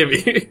 kill a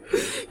baby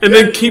and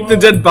then keep the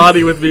dead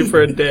body with me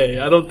for a day.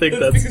 I don't think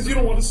that's that's because you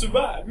don't want to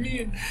survive.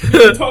 Me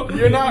and Tucker,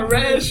 You're not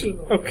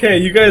rational. okay.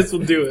 You guys will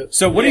do it.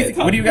 So what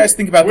do you guys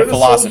think about We're the the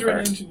soldier philosopher?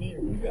 and engineer.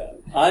 We got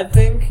it. I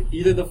think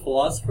either the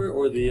philosopher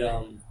or the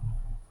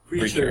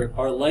preacher Preacher.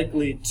 are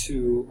likely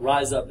to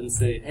rise up and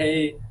say,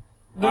 "Hey,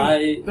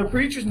 I The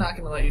preacher's not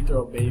going to let you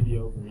throw a baby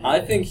over you. I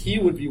think he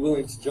would be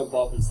willing to jump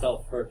off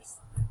himself first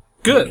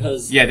Good.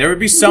 because Yeah, there would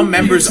be some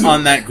members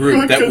on that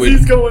group that Because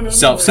he's going would under.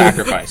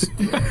 self-sacrifice.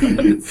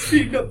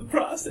 speed up the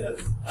process.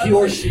 he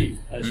or she,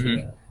 I should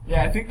Mhm. add.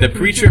 Yeah, I think The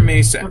preacher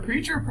may say. the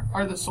preacher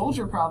or the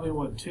soldier probably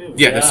would too.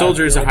 Yeah, the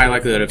soldier is a high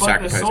likelihood of but the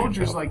sacrificing soldier's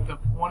himself.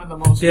 like one of the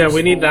most. Yeah, we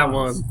useful need that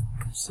ones.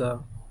 one.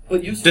 So.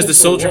 But useful Does the for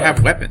soldier what?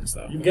 have weapons,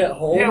 though? You get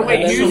home. Yeah, wait,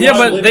 and then you- you Yeah,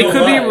 live but they your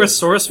could be life.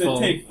 resourceful.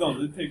 They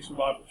take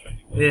survival training.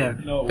 Yeah.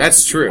 No,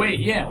 That's true. Wait,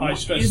 yeah. High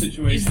stress is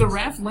situations. the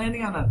raft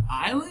landing on an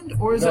island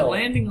or is it No.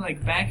 landing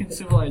like back in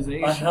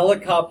civilization? A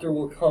helicopter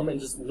will come and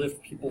just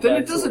lift people Then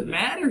back it doesn't to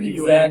matter who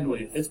you Exactly. end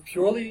with. It's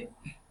purely.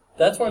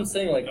 That's what I'm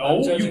saying. Like,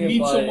 I'm No, judging you it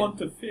need by someone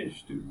to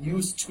fish, dude.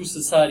 use to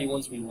society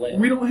once we land.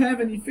 We don't have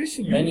any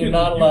fishing. And you're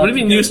not allowed What do you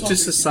mean to used to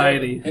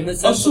society? In the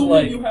sense of Assuming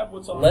like, you have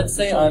what's on. let's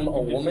say I'm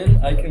a woman,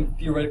 I can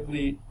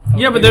theoretically.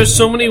 Yeah, but there's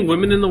so many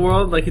women in the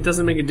world, like it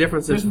doesn't make a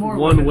difference There's if more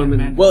one women than woman.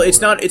 men. Well,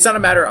 it's not a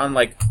matter on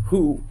like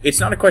who. It's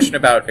not a question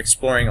about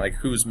exploring like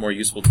who's more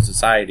useful to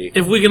society.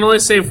 If we can only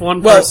save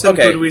one Well, person,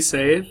 okay. could we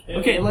save?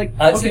 Okay, like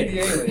I'd say okay. the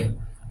alien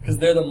because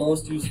they're the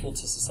most useful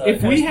to society.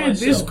 If we had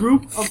this myself.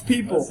 group of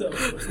people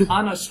Myself.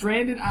 on a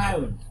stranded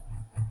island,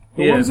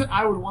 the Yeah. ones that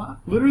I would want,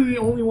 literally the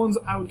only ones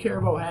I would care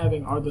about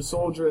having are the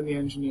soldier and the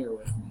engineer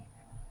with me.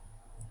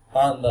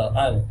 on the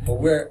island, but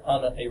we're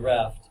on a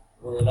raft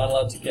where we're not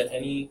allowed to get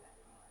any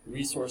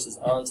resources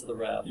onto the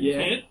raft.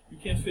 Yeah. You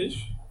can't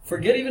fish.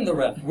 Forget even the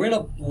raft. We're in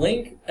a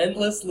blank,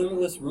 endless,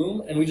 limitless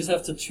room, and we just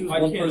have to choose I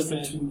one can't person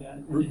imagine to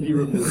that. be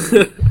removed.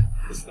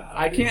 It's not-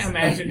 I can't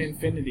imagine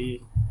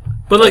infinity.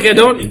 But like, I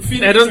don't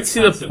Infinity's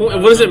see a the concept, point.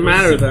 not What does it a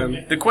matter simple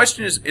then? The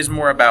question is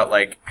more about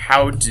like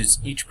how does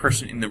each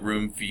person in the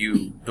room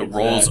view the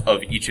roles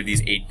of each of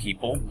these 8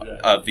 people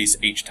of these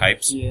 8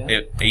 types,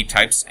 Yeah. 8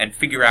 types, and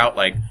figure out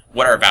like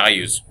what our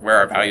values, where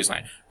our values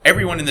lie.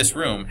 Everyone in this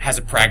room has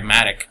a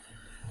pragmatic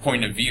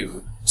point of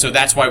view, so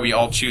that's why we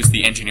all choose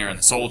the engineer and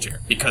the soldier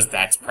because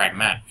that's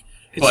pragmatic.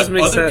 It But just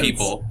makes other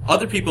sense.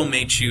 other people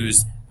may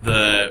choose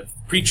the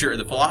preacher or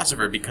the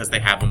philosopher because they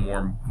have a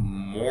more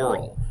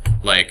moral,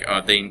 like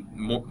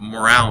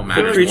morale The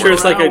matters. preacher more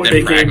is like a than big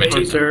game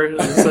pragmatism. hunter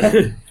it's like,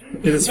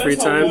 in his free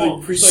That's how time.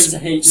 long- Preachers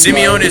hate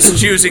Simeon you. is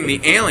choosing the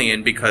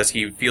alien because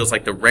he feels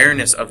like the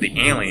rareness of the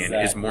alien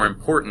is Exactly. more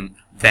important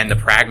than the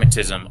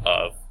pragmatism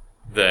of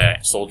the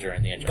soldier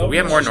and the engineer. We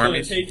have more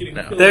Nobody's just gonna take it normies. and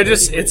No. kill They're it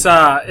just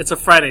anyway. it's a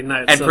Friday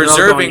night, And so they're all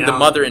preserving going the out.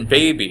 mother and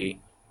baby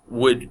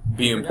would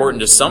be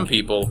important to some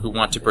people who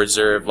want to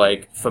preserve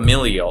like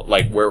familial,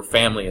 like where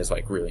family is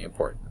like really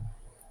important.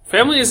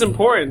 Family is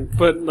important,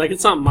 but like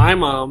it's not my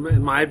mom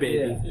and my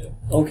baby. Yeah.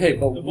 Okay,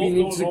 but They're we both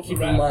need going to off the keep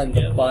in raft mind the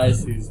together.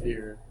 biases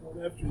here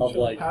of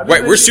like. How does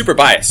Right, it- we're super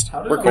biased.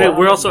 how does We're it- cool. Wait,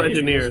 we're also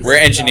engineers. We're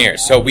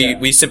engineers, so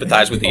we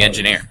sympathize with the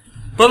engineer.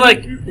 But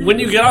like when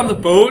you get on the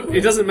boat,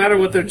 it doesn't matter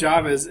what their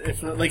job is.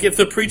 If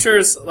the preacher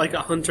is like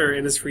a hunter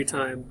in his free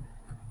time,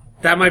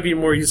 that might be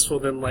more useful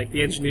than like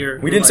the engineer.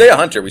 We didn't say a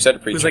hunter, we said a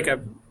preacher. who's like a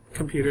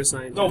computer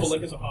scientist. No, but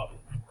like it's a hobby.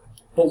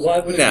 But why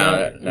would it No,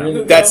 matter? no.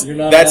 You're- That's you're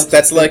not allowed to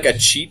that's like a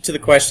fish. cheat to the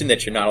question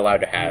that you're not allowed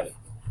to have.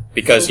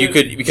 Because So you then-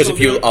 could because so if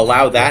you then-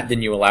 allow that,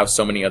 then you allow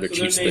so many other So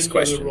cheats to their this names are the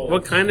question. role.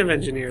 What kind of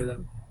engineer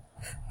though?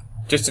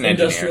 Just an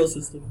Industrial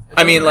engineer. system.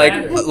 I mean,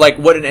 matter. like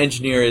what an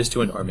engineer is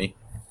to an army.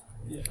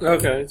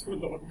 Okay, It's for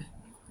normie.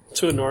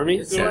 to a normie.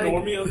 Is there a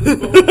normie on this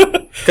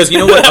boat? Because you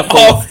know what?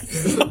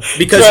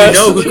 Because you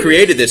know who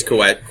created this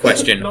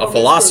question. A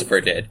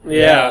philosopher did.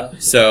 Yeah.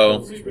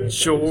 So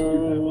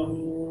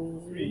Sure.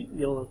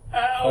 You'll-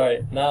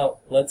 Alright, now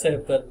let's say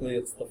hypothetically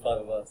it's the 5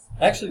 of us.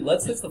 Actually,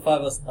 let's say it's the 5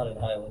 of us on an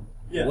island.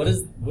 Yeah. What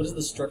is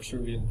the structure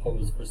we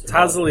impose for survival?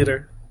 Todd's the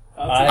leader.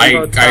 I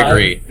I'm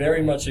agree.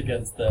 very much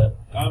against that.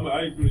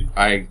 I agree.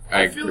 I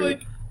I feel agree. like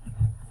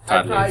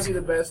Todd I'd probably leads. be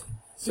the best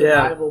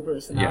Yeah. survival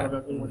person Yeah. out of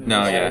everyone. in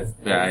No, this yeah,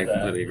 house. I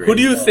completely agree. Who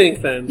do you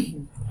think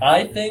then?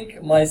 I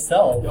think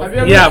myself. Have you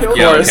ever Yeah, of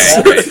killed course.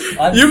 anything?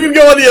 I'm- You can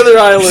go on the other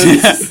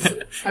islands.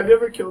 Have you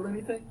ever killed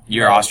anything?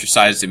 You're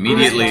ostracized Do you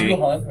immediately.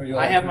 hunt? Or you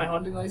I hunt? have my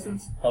hunting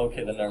license.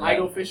 Okay, then never I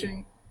go mind.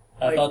 fishing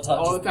I like, thought Todd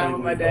all the just time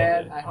with my legally dad.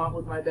 voted. I hunt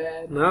with my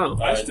dad. No.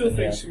 I still then,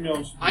 think yeah.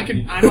 Simeon should I be-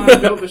 know how to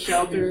build a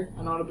shelter.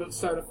 I know how to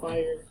start a fire.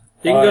 You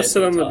can go Alright,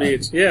 sit on the Todd.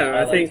 beach. Yeah, I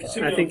I like think Todd.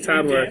 Simeon, I think can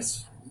Todd you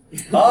works.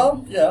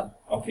 dance? Yeah.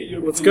 Okay,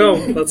 you're Let's go.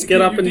 Let's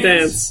get up and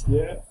dance.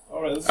 Yeah.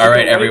 All right. Let's All go,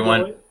 right, white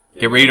everyone. boy.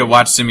 Get ready to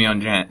watch Simeon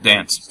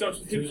dance. Starts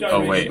with tip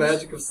Oh, wait. The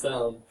magic of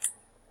sound.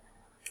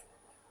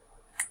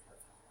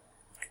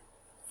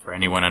 For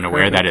anyone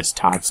unaware, that is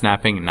Todd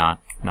snapping, not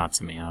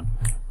Simeon.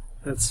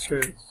 That's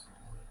true.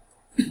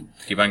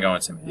 Keep on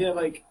going, Simeon. Yeah,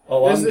 like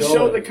Oh, there's I'm the show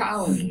going. The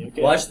Colony.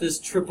 Okay? Watch this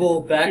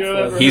triple You ever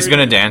backflip. He's heard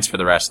gonna of- dance for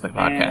the rest of the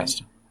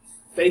podcast.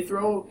 They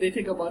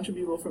take a bunch of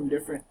people from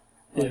different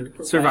Yeah.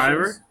 professions.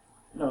 Survivor?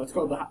 No, it's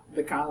called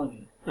the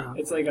Colony. Oh.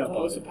 It's like a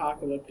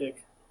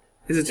post-apocalyptic.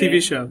 It's a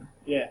TV show.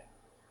 Yeah,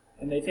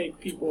 and they take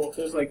people.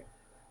 There's like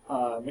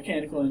a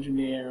mechanical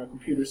engineer, a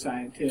computer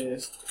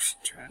scientist.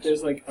 Trash.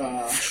 There's like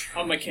a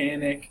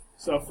mechanic,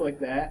 stuff like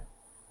that,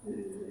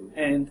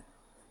 and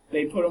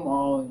they put them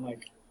all in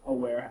like a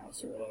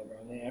warehouse or whatever,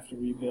 and they have to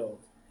rebuild.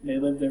 And they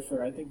live there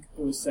for I think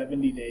it was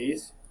 70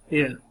 days.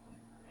 Yeah.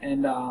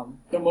 And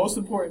the most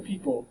important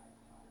people,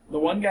 the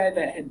one guy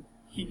that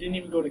he didn't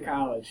even go to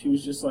college. He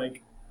was just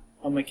like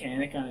a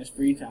mechanic on his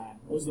free time.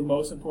 Was the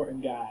most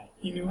important guy.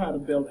 He knew how to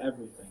build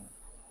everything.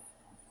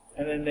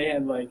 And then they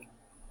had like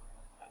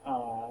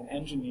an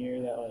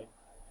engineer that like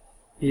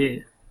Yeah.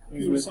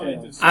 was with him.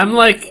 Scientist. I'm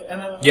like,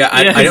 And then, Yeah,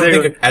 I don't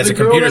exactly. think as the a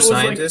girl computer that was,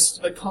 like,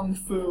 scientist. the kung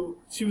fu.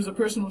 She was a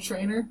personal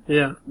trainer.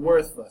 yeah.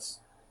 Worthless.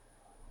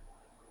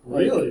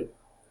 Really?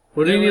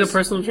 What do you There need a was-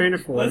 personal trainer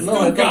for? Let's No,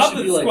 I do thought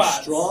she'd be goblet like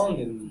squats.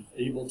 strong and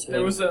able to. There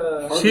like, was a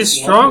harvest She's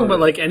strong, lumber. but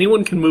like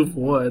anyone can move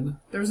wood.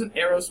 there was an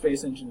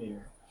aerospace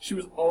engineer. She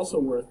was also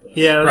worthless.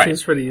 Yeah, that Right.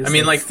 seems pretty I useless.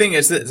 mean, like, thing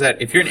is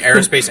that if you're an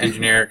aerospace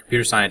engineer,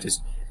 computer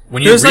scientist,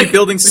 when you're There's, like-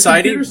 rebuilding The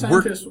society, computer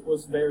work scientist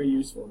was very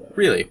useful though.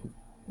 really.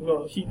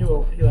 Well, he knew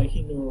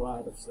a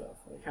lot of stuff,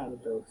 like how to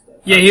build stuff.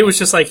 yeah, he was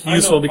just like I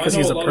useful know- because I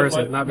know he's a lot of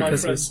person, my, not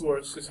because my friends he's. who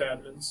are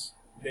sysadmins,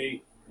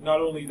 they not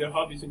only their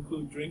hobbies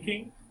include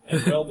drinking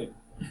and welding.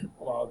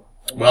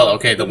 Well,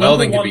 okay, the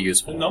welding could be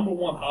useful. The number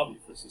one hobby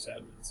for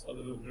sysadmins,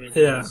 other than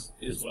drinking, Yeah.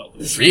 is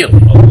welding. Really?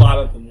 A lot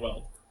of them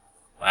weld.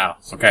 Wow.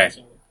 Okay.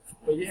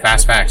 But yeah,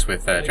 Fast facts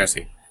with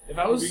Jesse. If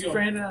I was Here we go.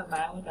 stranded on an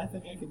island, I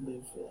think I could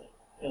live for like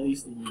at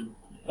least a year.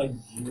 A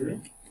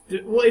year?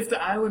 Well, if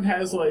the island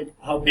has like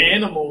How big?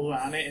 animals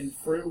on it and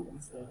fruit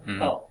and stuff.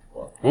 Mhm. Oh,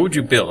 well. What would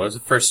you build? What was the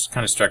first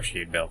kind of structure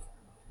you'd build?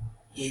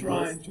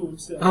 Shrine to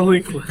himself. Oh,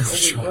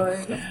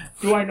 Linkless.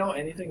 Do I know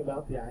anything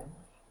about the island?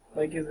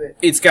 Like, is it?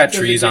 It's got does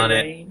trees get on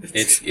it. rain?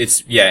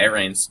 It's yeah, it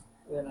rains.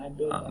 Then I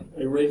build. Um,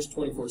 It raged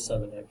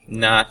 24/7, actually.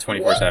 Not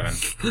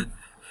 24/7.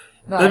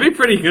 No, That'd be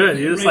pretty good.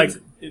 You just like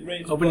It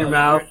rains open your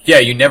blood. mouth. Yeah,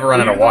 you never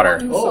run out You're of the water.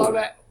 one who Oh. saw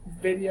that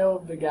video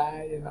of the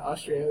guy in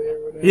Australia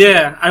or whatever?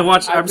 Yeah, I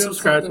watched. I I'm built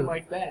subscribed to. something Them.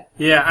 like that.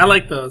 Yeah, I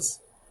like those.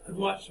 I've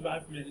watched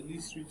Survive for at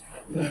least 3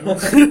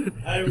 times.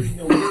 I already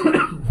know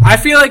what's I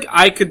feel like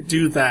I could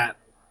do that.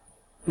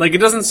 Like it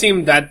doesn't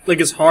seem that like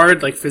it's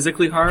hard, like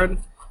physically hard,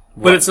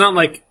 but What? it's not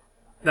like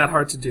that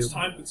hard to do. It's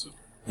time consuming.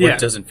 What Yeah,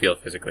 doesn't feel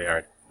physically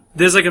hard?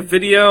 there's like a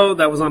video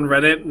that was on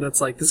Reddit that's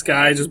like this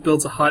guy just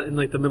builds a hut in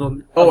like the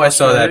middle. Oh, of I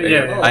saw that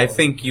Australia. video. Yeah. I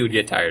think you would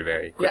get tired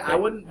very quickly. Yeah, I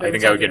wouldn't. I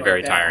think that would get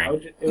very tiring.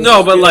 It would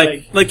No, just but be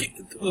like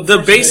The the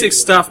first basic day-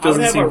 stuff I would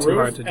doesn't have seem a too roof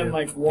hard to and do.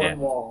 like one Yeah.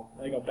 wall,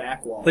 like a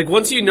back wall. Like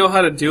once you know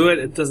how to do it,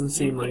 it doesn't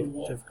seem like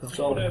difficult.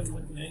 So, Have,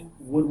 like, an angle.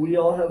 would we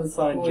all have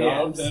assigned Oh, yeah,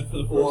 jobs, that for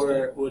the first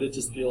or would it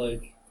just be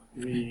like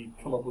we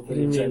come up with What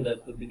do an you agenda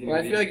at the beginning? Well, I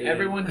of feel like each day?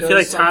 everyone I does feel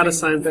like Todd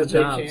something assigns the that they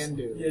jobs. can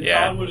do. Yeah,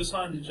 Yeah. Todd would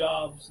assign the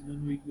jobs, and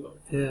then we go.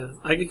 Yeah,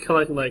 I could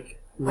collect like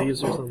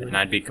leaves or something. And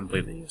I'd be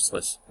completely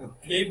useless.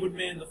 Gabe would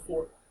man the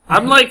fort.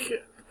 I'm like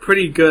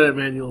pretty good at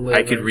manual labor.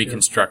 I could feel.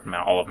 reconstruct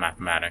all of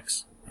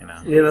mathematics. You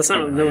know. Yeah, that's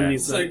not. No one Yeah.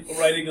 needs It's that. like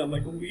writing on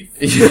like a leaf.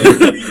 Like,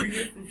 leaving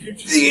it from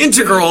future The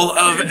integral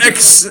of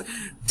x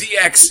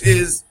dx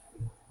is.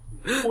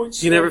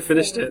 points You never so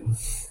finished forward.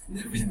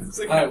 it. It's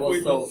like All right. Well,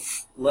 halfway so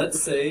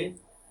let's say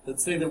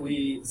that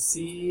we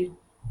see.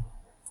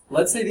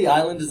 Let's say the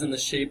island is in the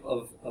shape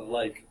of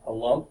like a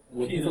lump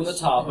looking from the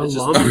top. A It's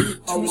just lump?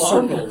 two A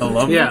circles. A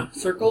lump? Yeah,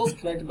 Circles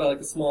connected by like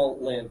a small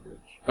land bridge.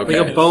 Okay.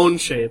 like a bone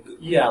shape.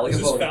 Yeah, like Is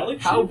a this boat.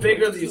 phallic How shape?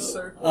 big are these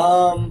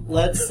circles?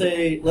 Let's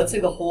say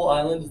the whole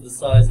island is the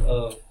size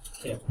of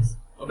campus.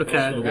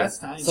 Okay. That's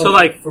tiny. So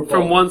like for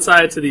from both. one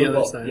side to the For other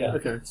both, side. yeah.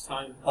 Okay. It's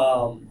tiny.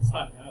 Um, It's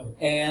tiny. Island.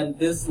 and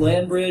this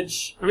land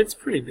bridge, I mean, it's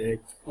pretty big.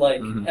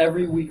 like Mhm.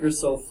 every week or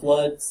so,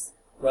 floods.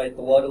 Right,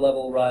 the water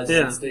level rises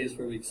Yeah. and stays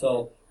for a week.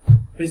 So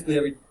basically,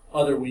 every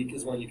other week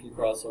is when you can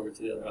cross over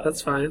to the other island.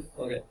 That's fine.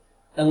 Okay.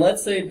 And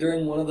let's say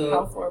during one of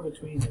How the far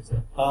between is it?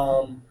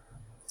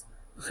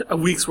 A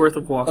week's worth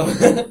of walking.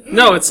 I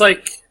No, it's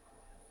like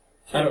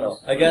don't know.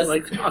 I guess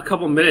like a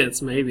couple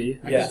minutes maybe.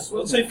 yeah.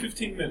 Let's say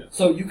 15 minutes.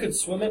 So you could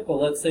swim it, but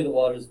let's say the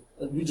water's.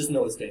 We just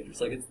know it's dangerous.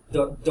 Like it's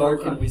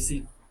dark and we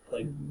see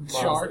like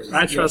Sharks? monsters.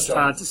 I trust Yeah,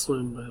 Todd sharks. to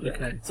swim, but Yeah.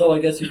 okay. So I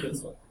guess you could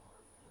swim.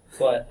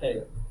 But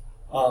anyway,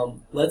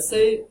 let's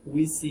say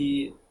we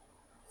see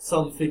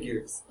some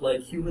figures,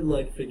 like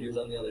human-like figures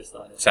on the other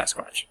side.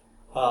 Sasquatch.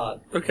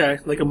 Okay,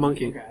 like a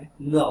monkey. Okay.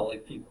 No,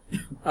 like people.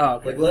 Oh,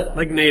 okay. Like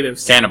Like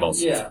natives.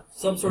 Cannibals. yeah,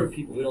 some sort of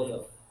people. We don't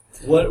know.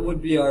 What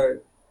would be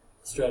our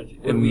strategy?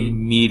 Would we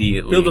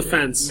Immediately. Build a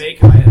fence. Make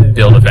high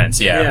Build a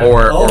fence, yeah. Yeah.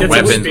 Or, Oh, or get some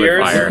weapons with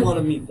spears. I fire. want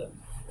to meet them.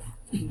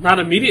 Not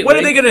immediately. What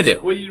are they gonna do?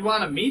 Well, you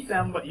want to meet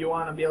them, but you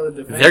want to be able to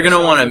defend. They're gonna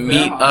yourself want to if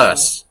they're meet hostile.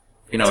 us.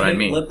 You know what I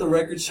mean? Let the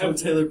record show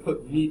Taylor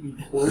put meat in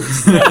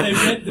quotes. Have they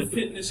read the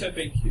fitness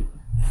FAQ?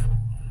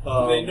 Do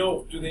Um, they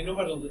know? Do they know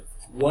how to live?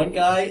 One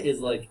guy is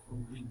like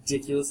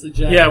ridiculously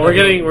jacked. Yeah, we're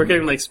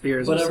getting like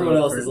spears. But or everyone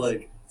else something. is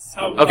like.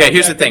 How, Okay,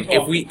 here's the how thing. Jack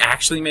If we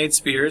actually made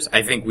spears,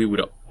 I think we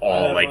would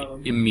all like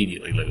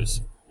immediately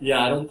lose. Yeah,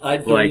 I don't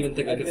Like, even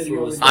think I could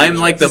throw a I'm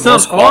like the It's not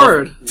most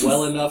hard.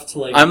 well enough to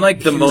like. I'm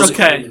like the most-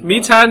 Okay, me,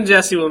 Todd, and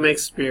Jesse will make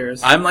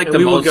spears. I'm like and the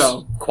we will most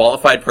go.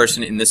 qualified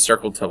person in this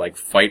circle to like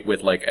fight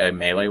with like a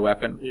melee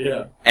weapon,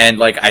 Yeah. and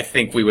like I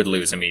think we would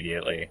lose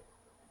immediately.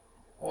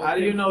 How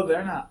do you know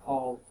they're not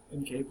all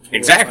incapable? of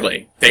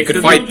Exactly. They could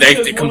Because fight. one They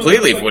of them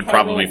completely is, like, would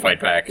probably Tyrone.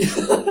 fight back.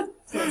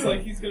 Sounds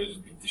like he's gonna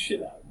just beat the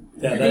shit out of him.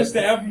 Yeah, You're that- gonna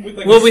stab him with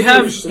like. Well, a we spear,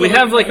 have just we like-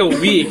 have like a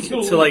week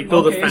to like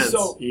build a Okay, fence.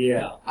 so-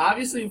 Yeah.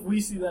 Obviously, if we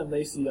see them,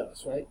 they see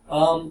us, right?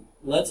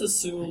 Let's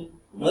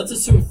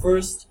assume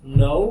first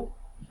no,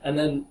 and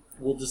then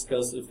we'll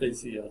discuss if they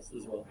see us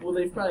as well. Well,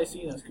 they've probably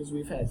seen us because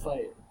we've had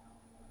fire.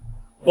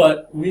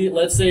 But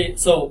let's say,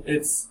 so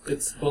it's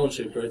bone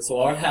shaped, right? So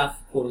our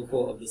half, quote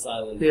unquote, of this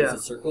island is a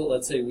circle.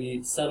 Let's say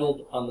we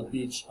settled on the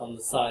beach on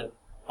the side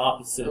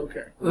opposite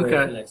where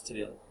it connects to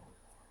the other.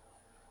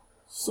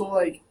 So,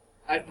 like,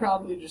 I'd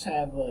probably just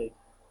have, like,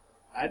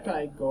 I'd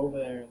probably go over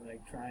there and,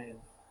 like, try and...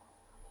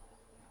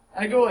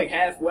 I'd go, like,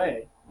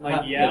 halfway.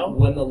 Like, yell.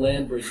 When the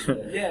land bridge is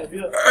there. Yeah, be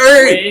like,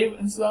 Hey! wave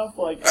and stuff.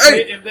 Like,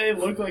 if they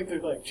look like they're,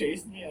 like,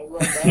 chasing me, I'd run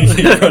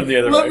back. Run the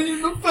other Let way. me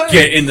in the fence!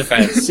 Get in the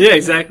fence. Yeah,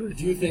 exactly.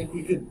 Do you think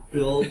we could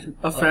build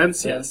A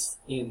fence? Yes.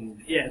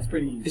 in, Yeah, it's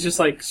pretty easy. It's just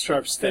like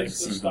sharp Fence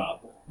sticks. to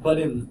stop. but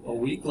in a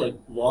week, like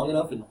long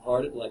enough and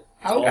hard, like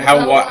How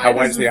How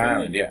wide's the land?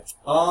 island? Yeah.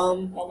 How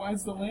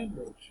wide's the land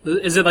bridge?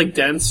 Is it like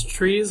dense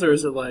trees or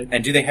is it like?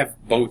 And do they have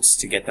boats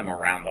to get them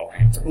around the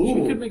land? We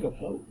ooh, could make a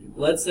boat.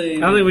 let's say. I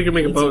don't think we can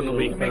make a let's boat say in a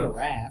We week. could make a though.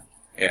 raft.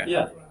 Yeah.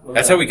 Yeah,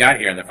 That's how we got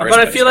here in the first But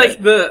I place. feel right?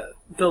 like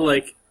the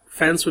like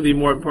fence would be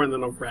more important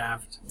than a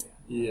raft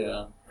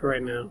Yeah. for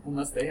right now.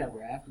 Unless they have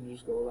raft and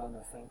just go around the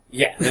fence.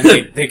 Yeah,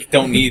 then they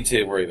don't need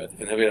to worry about the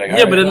fence. They'll be like,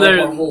 Yeah, but alright. in Not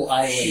there- our whole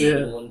island. Yeah.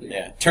 in one big-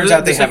 Yeah. Turns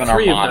out they There's have like an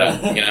 3 of armada.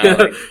 them. You know.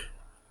 Like,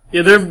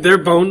 Yeah, their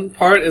bone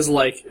part is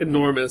like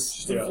enormous.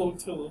 Just a Yeah.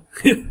 flotilla.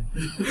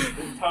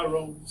 With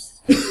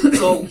Tyrones.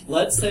 So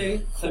let's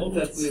say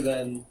hypothetically,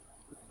 then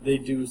they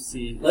do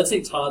see. Let's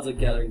say Todd's like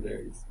gathering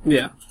berries,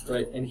 Yeah.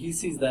 right? And he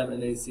sees them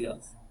and they see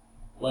us.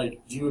 Like,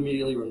 do you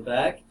immediately run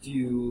back? Do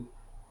you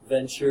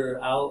venture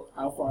out?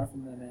 How far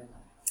from them am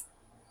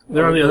I?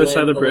 They're on the other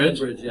side of the land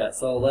bridge. Yeah.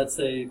 So let's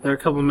say They're a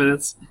couple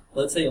minutes.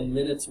 a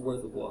minute's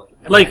worth of walking.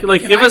 Like Can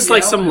give I us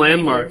like yell some and they hear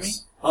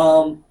landmarks.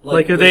 Like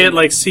Like are they at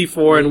like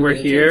C4 and we're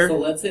So here?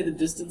 let's say the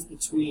distance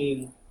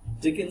between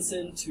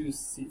Dickinson to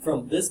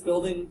from this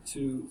building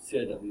to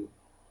CIW.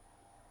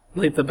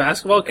 Like the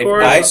basketball if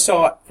court? I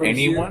saw From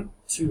anyone,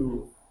 here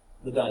to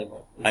the dining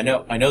hall. I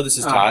know this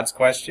is Todd's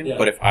question, Yeah.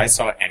 but if I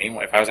saw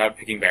anyone, if I was out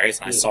picking berries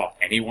and I Yeah. saw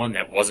anyone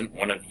that wasn't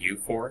one of you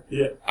four,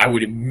 Yeah. I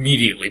would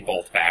immediately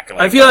bolt back.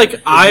 I feel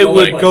like I no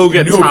would way. go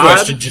get no Todd.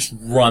 question, just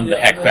run the Yeah,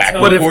 heck that's back. how-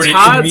 But if report it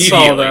Todd saw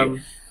immediately,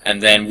 them,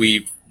 and then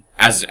we,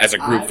 as a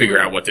group, I figure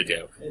would- out what to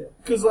do.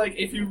 Because, like,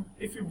 if you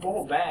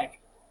bolt back,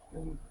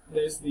 then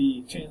there's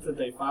the chance that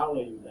they follow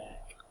you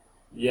back.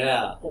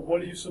 Yeah. But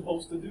what are you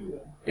supposed to do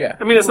then? Yeah,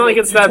 I mean, it's not like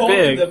it's You that talk to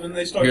big. them and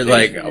they start you're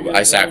chasing like, you, you I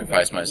gotta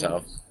sacrificed go back.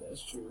 myself.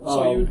 That's true.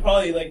 So you would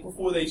probably, like,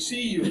 before they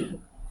see you,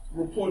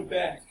 report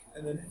back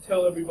and then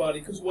tell everybody.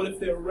 Because what if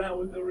they're around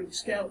with already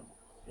scouted?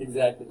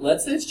 Exactly.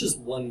 Let's say it's just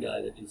one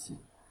guy that you see.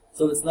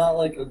 So it's not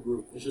like a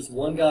group. It's just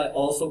one guy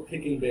also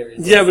picking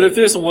berries. Yeah, but if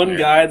there's one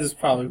guy, there's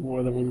probably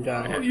more than one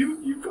guy. Oh,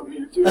 you come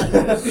here too.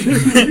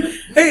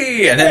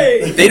 Hey, and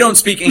then they don't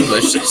speak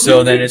English,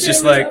 so then it's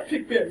just like,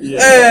 Pick berries. Yeah.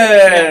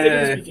 Yeah, if they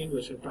don't hey. speak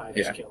English, I'd probably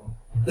just Yeah. kill them.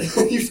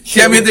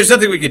 Yeah, I mean, there's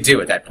nothing we could do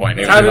at that point.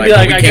 It would Todd would be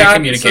like, we I can't got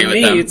communicate some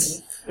with them.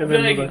 meats. And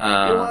then Like, we'll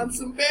you be- want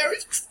some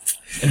berries?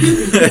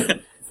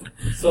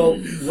 So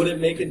would it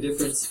make a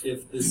difference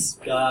if this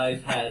guy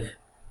had,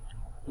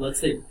 let's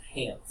say,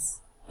 pants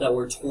that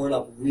were torn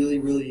up really,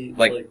 really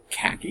like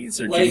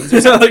khakis or like- jeans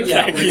or something?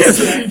 yeah,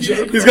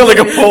 He's got like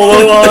a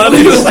polo on.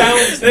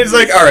 It's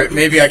like, all right,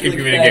 maybe I can like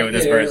communicate with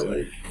this back there, person.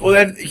 like- Well,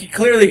 then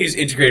he's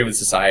integrated with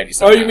society. Oh,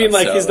 Somehow, you mean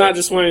like so, he's not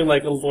just wearing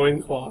like a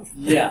loincloth?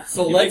 yeah.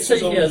 So He let's makes say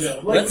his he own has.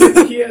 joke. Like,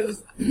 Let's, he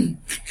has...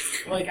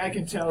 Like, I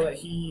can tell that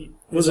he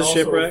Was is a also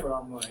shipwreck?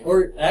 from, like...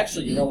 or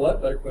actually, you know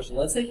what? Better question.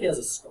 Let's say he has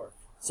a scarf.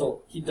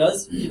 So he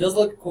does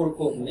look quote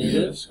unquote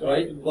native,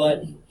 right?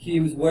 But he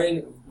was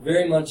wearing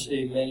very much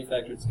a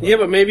manufactured scarf. Yeah,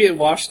 but maybe it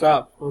washed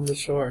up on the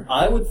shore.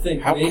 I would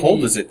think. How maybe,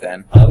 cold is it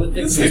then? I would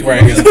think He's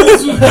wearing his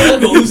This is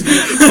Vandals.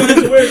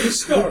 He's wearing the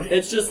scarf.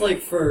 It's just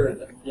like for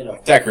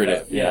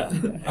decorative. Yeah.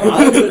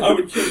 I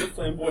would kill the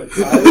flamboyant.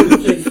 I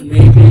would think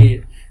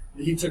maybe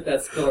he took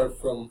that scarf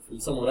from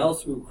someone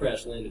else who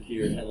crash landed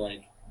here and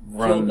like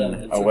killed them Run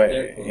and took away.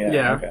 their clothes. Yeah.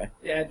 Yeah. Okay.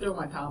 Yeah, I threw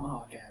my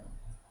tomahawk at him.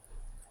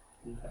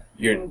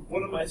 You're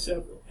One of my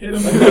several. Hit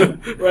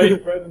him right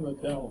in the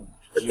dome.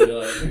 You,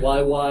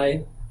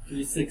 YY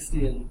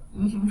 360 and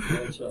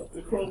one shot.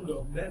 The chrome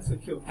dome. That's a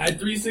kill. I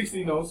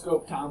 360 no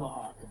scope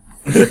tomahawk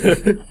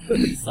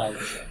him. Silent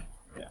shot.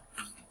 Yeah.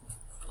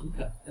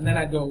 Okay. And then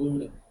I'd go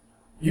loot him.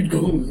 You'd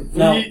go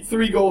now.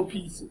 Three gold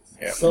pieces.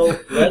 yeah. So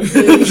let's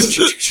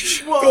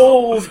say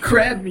Gold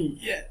crab meat,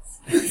 yes.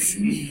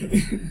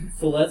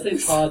 let's say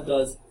Todd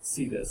does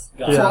see this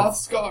guy, Yeah. Cloth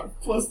scarf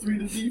plus 3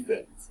 to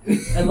defense.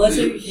 and let's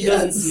say he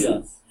doesn't see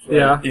us. right?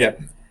 Yeah. Yeah.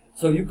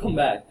 So you come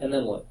back, and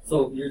then what?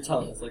 So you're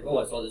telling us like, oh,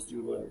 I saw this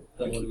dude, whatever.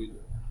 Then what do we do?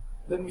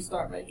 Then we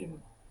start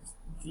making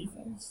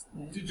defense.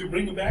 Did you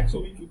bring him back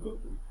so we could cook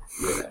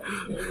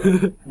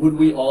him? Would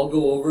we all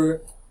go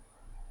over?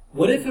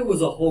 What if it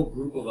was a whole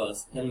group of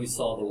us and we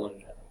saw the one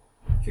guy?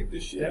 Kick the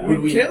shit Then out Would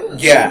of we- him. kill him.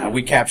 Yeah,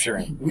 we capture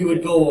him. We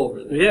would go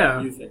over there. Yeah.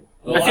 What do you think?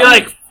 I feel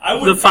like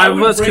I the five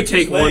of us break could take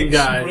his one legs,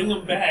 guy. bring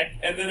him back,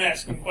 and then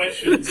ask him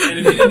questions. And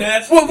if he didn't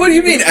ask, What do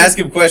you mean? Ask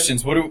him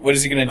questions. What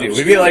is he gonna do?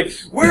 We'd be like,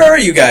 "Where are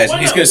you guys?" Why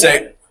And he's not? gonna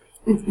say,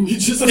 You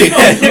just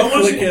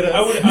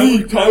I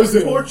would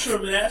torture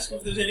him and ask him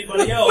if there's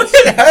anybody else.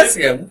 Ask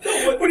him.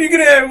 What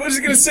is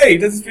he gonna say? He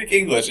doesn't speak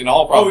English in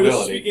all probability. He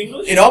doesn't speak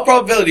English? In all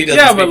probability, he doesn't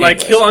speak English. Yeah,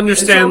 but he'll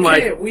understand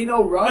we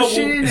know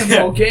Russian and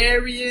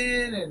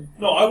Bulgarian and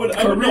I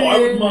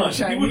would mind. Chinese.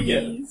 He would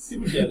get it. He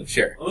would get it.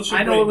 Sure.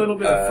 I know a little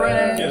bit of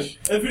French.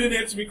 Yeah. If he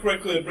didn't answer me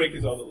correctly, I'd break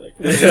his other leg.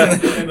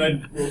 And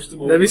I'd roast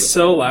him over. That'd be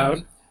so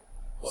loud.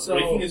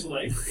 Breaking his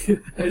leg.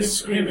 He's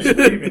screaming.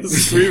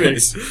 Screaming.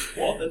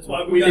 Well, that's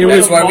why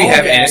that's why we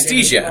have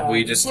anesthesia.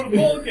 We just put a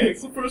ball gag.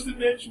 It's the first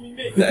invention we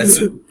make. That's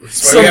why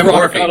we have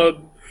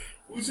morphine.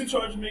 Who's in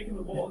charge of making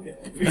the ball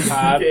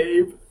gag?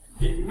 Gabe.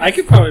 I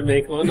could probably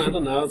make one. I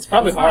don't know. It's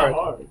probably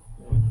hard.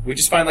 We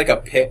just find a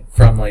pit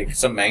from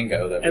some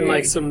mango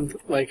that some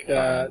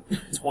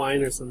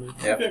twine or something.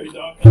 Yep. Very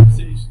dark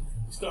conversation.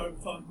 We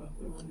started talking about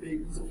that when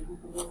babies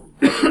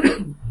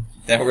overborn.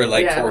 That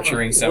we're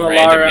torturing some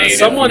random native.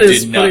 Someone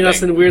is putting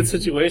us in weird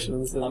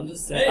situations. I'm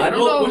just saying. Hey, I don't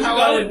know how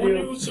I would when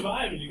you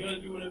survive, you gotta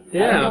do whatever.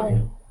 Yeah.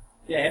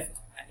 Yeah.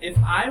 If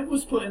I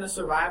was put in a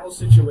survival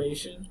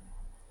situation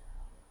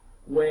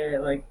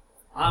where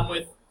I'm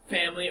with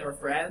family or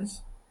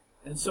friends,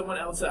 and someone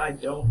else that I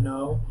don't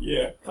know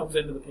comes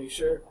into the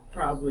picture, I'd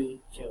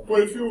probably kill them.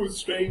 But if you're with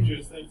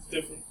strangers, then it's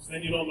different, because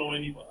then you don't know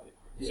anybody.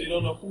 So you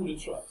don't know who to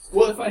trust.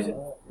 Well,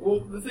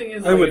 the thing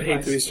is, I would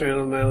hate to be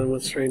stranded on an island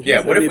with strangers.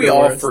 Yeah, what if we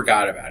all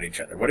forgot about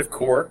each other? What if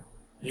Core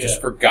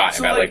just forgot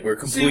about we're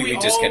completely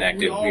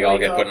disconnected, we all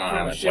get put on an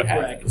island, what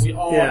happens? We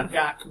all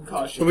got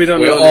concussions. But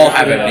we all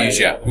have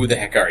amnesia. Who the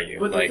heck are you?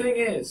 But the thing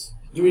is,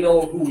 do we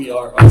know who we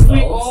are ourselves?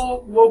 We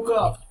all woke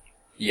up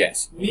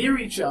near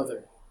each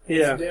other.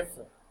 Yeah. It's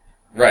different.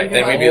 Right,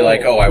 then we'd be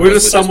we're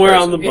just somewhere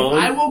on the bone.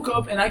 If I woke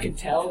up and I could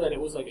tell that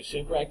it was a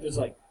shipwreck, there's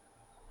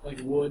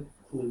wood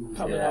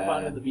coming up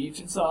onto the beach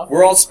and stuff.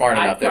 We're all smart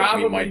enough that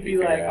we might be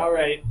all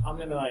right, I'm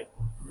gonna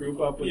group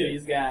up with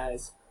these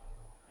guys,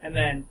 and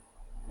then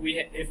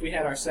if we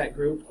had our set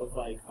group of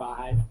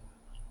 5,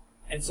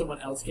 and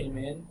someone else came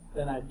in,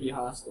 then I'd be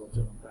hostile to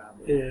them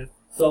probably. Yeah.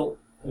 So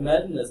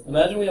imagine this.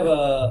 Imagine we have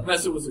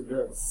unless it was a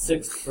girl.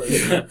 6th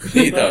person.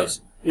 Need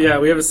those. Yeah,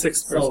 we have a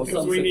 6th person.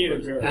 Because we need a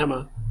girl.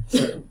 Emma.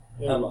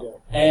 Emma.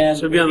 And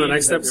should be on the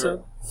next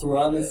episode. So we're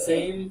on the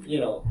same,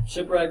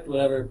 shipwreck,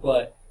 whatever,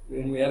 but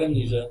we have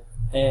amnesia.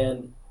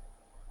 And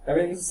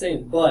everything's the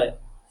same,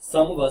 but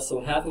some of us,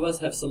 so half of us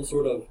have some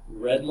sort of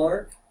red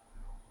mark,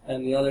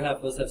 and the other half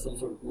of us have some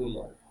sort of blue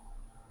mark.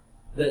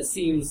 That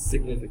seems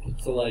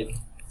significant. So,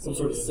 some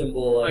sort of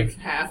symbol.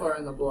 Half are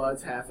in the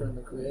Bloods, half are in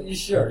the Crips.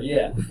 Sure,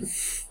 yeah.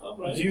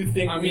 Right. Do you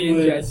think we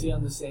would... Jesse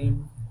on the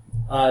same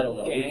I don't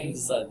know. gang? We can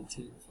decide the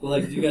teams.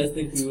 But, do you guys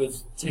think we would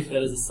take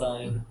that as a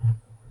sign?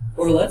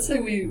 Or let's say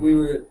we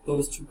were,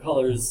 those two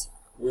colors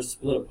were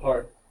split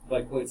apart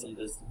by quite some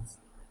distance.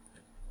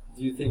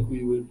 Do you think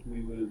we would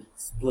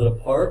split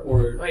apart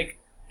or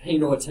pay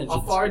no attention?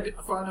 A far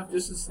enough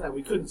distance that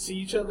we couldn't see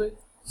each other.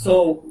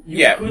 So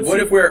what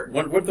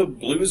if the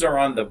blues are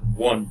on the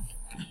one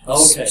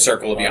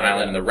circle of the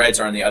island and the reds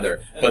are on the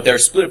other, but they're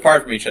split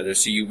apart from each other?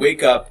 So you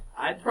wake up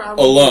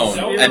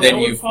alone, and then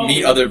you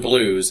meet other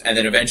blues, and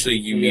then eventually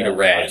you meet a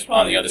red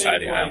on the other side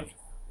of the island.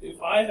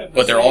 If I have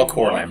but they're all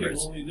core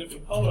members. Only a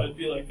different color, I'd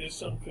be there's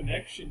some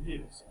connection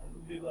here. So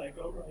I'd be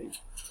all right.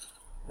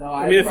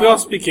 No, if we all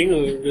speak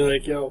English, we'd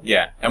be yo.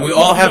 Yeah, and we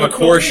all have a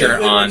core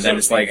shirt on, then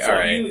it's all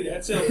right.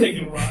 That's it, I'm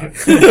taking a rock.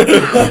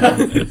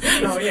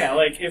 No, yeah,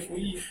 if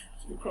we...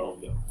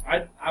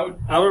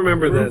 I'll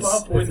remember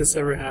this if this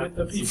ever happens.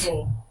 With the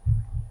people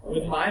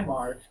with my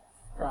mark,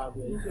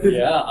 probably.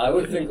 Yeah, I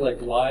would think,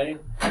 why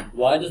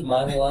does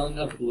my whole island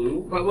have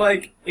blue?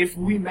 But, if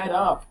we met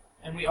up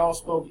and we all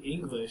spoke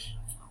English...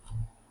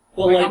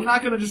 Well, I'm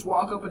not going to just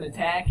walk up and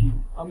attack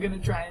you. I'm going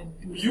to try and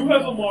do You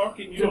have a mark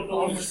and you don't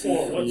know what it's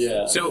for.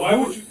 So why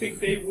would you think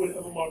they would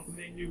have a mark and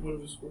they knew what it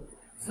was for?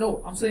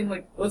 No, I'm saying,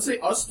 let's say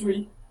us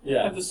 3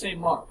 have the same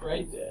mark,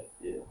 right?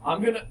 Yeah.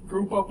 I'm going to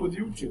group up with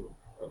you 2.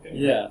 Okay?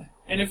 Yeah.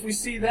 And if we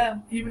see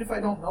them, even if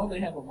I don't know they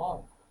have a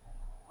mark,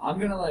 I'm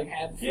going to,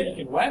 have a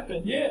freaking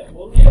weapon. Yeah,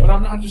 But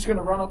I'm not just going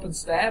to run up and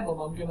stab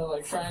them. I'm going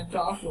to, try and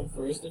talk to them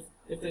first.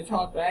 If they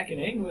talk back in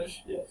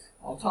English,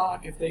 I'll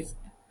talk. If they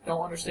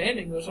don't understand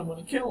English, I'm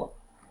going to kill them.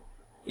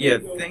 Yeah,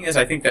 the thing is,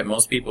 I think that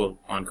most people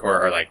on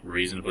core are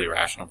reasonably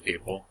rational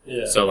people.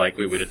 Yeah. So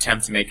we would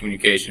attempt to make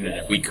communication, and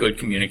if we could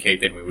communicate,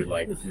 then we would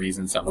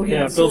reason something.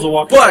 Yeah, Bill's a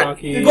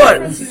walkie-talkie.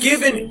 But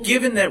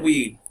given that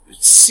we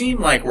seem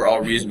like we're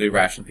all reasonably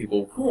rational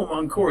people, who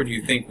on core do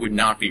you think would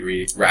not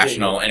be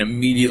rational and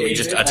immediately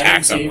just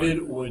attack someone?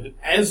 David would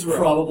Ezra.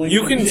 probably.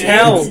 You can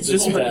tell.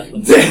 Just Dan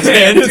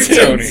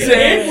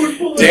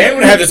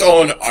would have his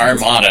own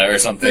armada or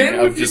something. Dan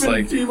would just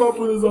team up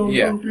with his own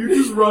group. He'd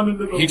just run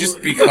into the He'd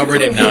just be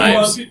covered in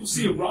knives. People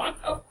see a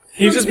rock.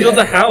 He just built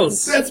a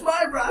house. That's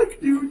my rock,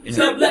 dude.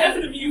 Stop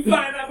laughing at me, you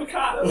fine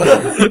avocado.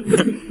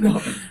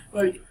 No,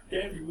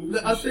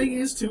 the thing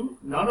is, too,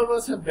 none of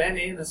us have been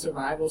in a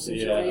survival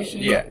situation.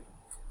 Yeah.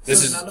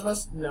 None of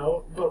us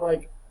know, but,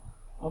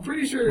 I'm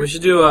pretty sure... We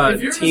should do a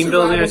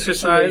team-building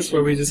exercise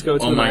where we just go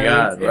to Oh my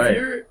god, right. If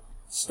you're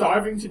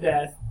starving to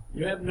death,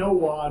 You have no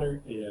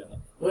water. Yeah.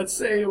 Let's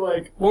say,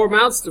 like... More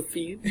mouths to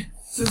feed.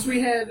 Since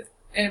we had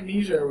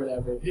amnesia or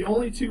whatever, the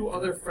only two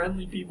other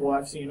friendly people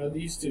I've seen are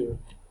these two.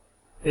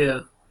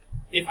 Yeah.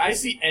 If I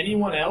see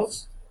anyone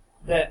else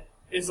that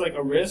is like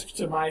a risk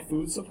to my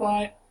food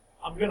supply,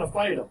 I'm gonna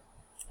fight them.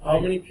 How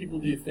many people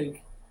do you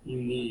think you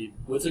need?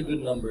 What's a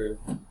good number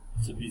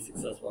to be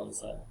successful on the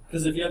side?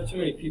 Because if you have too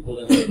many people,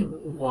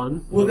 then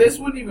one. Well, this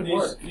wouldn't even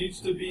work.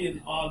 Needs to be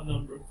an odd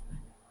number.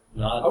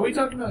 not. Are we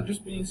talking about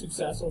just being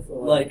successful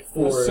for Like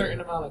for a certain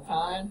amount of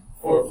time,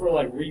 or for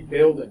like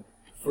rebuilding?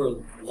 For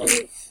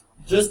like,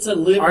 just to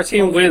live. Our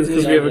team wins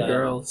because we have a Yeah.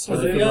 girl. So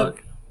Because good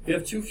luck. if you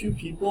have too few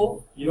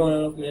people, you don't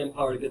have enough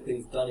manpower to get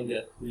things done and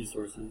get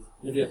resources.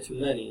 And if you have too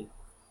many,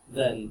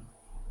 then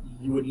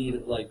you would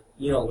need, like,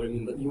 you know what I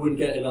mean, but you wouldn't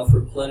get enough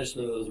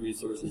replenishment of those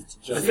resources to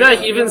I just... feel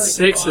like even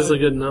 6 is a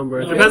good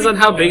number. It depends on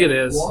how big it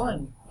is.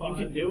 One. You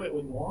can do it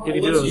with one. You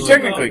can do it You with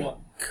technically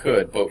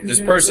could, but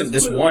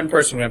this one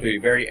person would have to be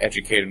very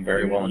educated and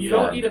very well You don't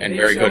informed need a and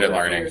big very good at shelter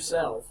for learning.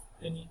 yourself,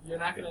 and you're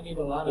not going to need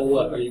a lot Well, of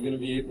what, food. are you going to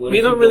be...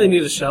 We don't really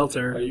need a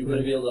shelter. Are you going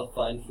to be able to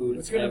find food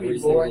It's going to every be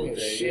boring single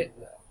as day? shit.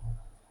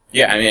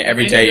 Yeah, I mean,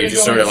 every And day you're you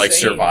just gonna sort go of, like,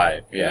 insane.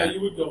 survive. Yeah, Yeah.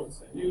 you would go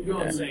insane. You would go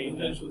Yeah. insane.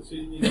 Eventually, so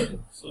you need a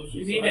social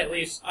You need side. at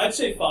least... I'd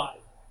say 5.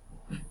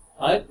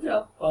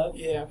 Yeah, 5.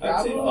 Yeah,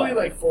 I'd say probably 5.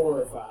 like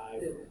 4 or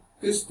 5.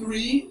 Because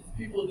 3,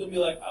 people are going to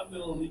be like, I'm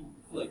going to leave.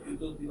 Like, they're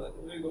going to be like,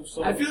 I'm going to go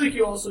somewhere. I feel like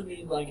you also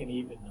need like an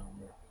even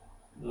number.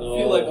 No, I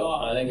feel like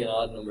odd. I think an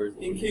odd number is...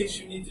 in case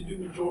you need to do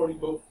majority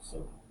vote.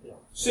 So Yeah.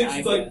 6 I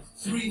is like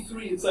guess.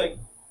 3. It's like,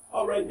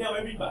 all right, now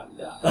everybody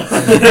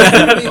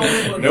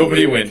dies.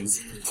 Nobody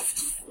wins.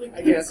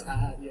 I guess,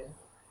 yeah.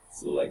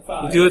 So like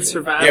 5. Do it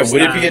survive. Yeah,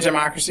 would it be style. a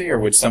democracy, or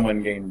would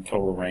someone gain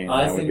total reign?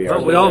 I That would think be that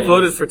our We all Yeah.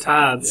 voted for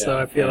Todd, so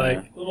Yeah. I feel Yeah.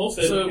 like... The most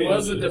So it educated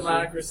was a citizen.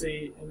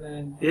 democracy, and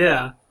then...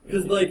 Yeah.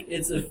 Because, like,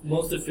 it's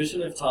most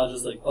efficient if Todd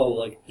just, like, oh,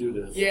 like, do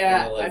this.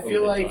 Yeah, And they're I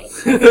feel okay, like,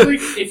 Todd. I feel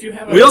like if you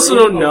have a We also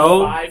group don't of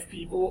know- 5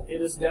 people,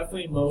 it is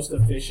definitely most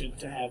efficient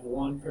to have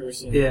one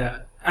person. Yeah.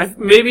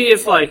 Maybe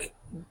if, like,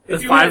 the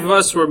If you 5 had- of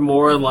us were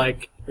more,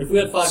 like, If we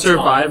had 5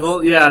 survival,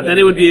 Tods, yeah, then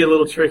it would be a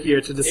little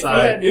trickier to If you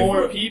decide. had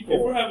more If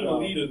people... we're having a no.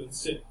 leader than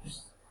 6,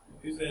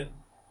 because then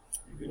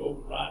you could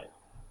override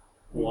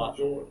the Why?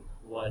 majority.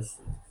 Why is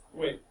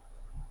Wait,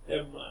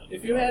 never mind.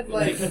 If you had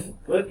like,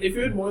 if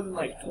you had more than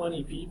like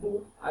 20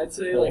 people, I'd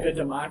say like a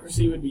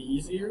democracy would be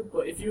easier.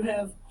 But if you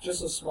have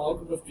just a small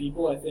group of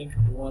people, I think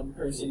one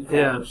person. calls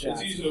Yeah. the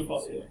shots. It's easier to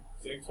follow.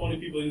 It's like 20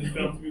 people, it's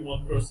bound to be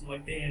one person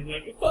like, Dan,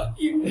 like, fuck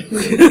you.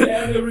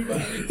 Yeah,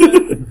 everybody.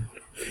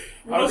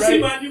 You All wanna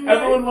see right, my new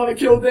everyone want to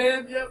kill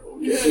Dan? Yep.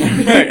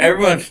 Okay.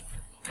 Everyone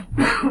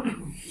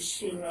Just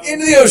swim around,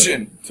 into the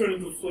ocean. turn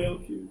into a flail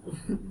cube.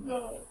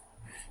 No.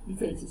 He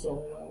takes us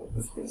all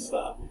out.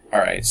 Stop. All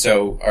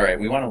right,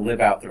 we want to live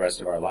out the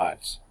rest of our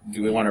lives.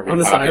 Do we want to On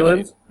this repopulate?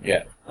 island?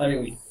 Yeah. I mean,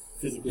 we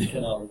physically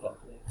cannot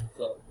repopulate.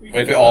 So. Wait,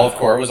 if all of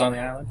Korra was on the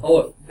island?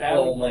 Oh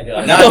my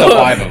god. Not the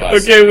 5 of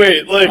us. Okay,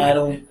 wait, like... I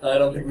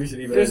don't think we should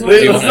even... There's no- Do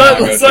you Let's wanna not,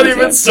 go let's not towards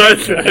even that? start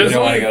You that.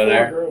 don't want to go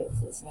there? Girls,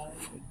 that's not-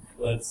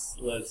 Let's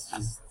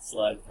just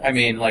slide. I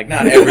mean, like,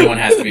 not everyone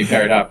has to be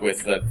paired up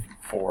with the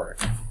 4.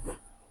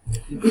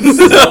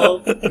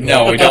 So,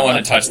 No, we don't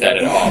want to touch that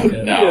at all.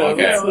 No, Yeah,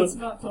 okay. Yeah, let's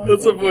not talk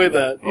Let's about avoid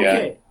that. Yeah.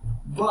 Okay,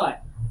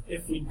 but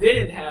if we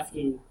did have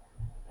to,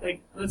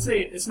 like, let's say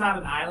it's not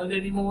an island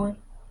anymore.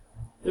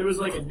 There was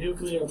like a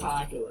nuclear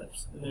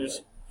apocalypse, and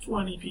there's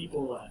 20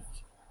 people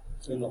left.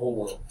 in the whole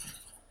world.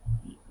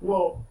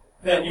 Well,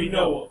 That you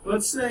know of.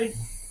 let's say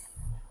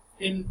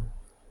in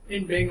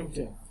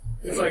Binghamton,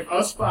 there's like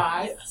us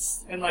 5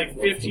 and like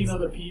 15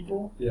 other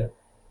people. Yeah.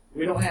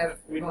 We don't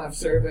have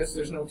service.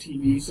 There's no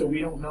TV, so we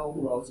don't know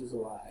who else is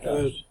alive.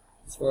 Gosh.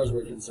 As far as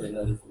we're concerned,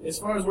 that is... As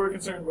far as we're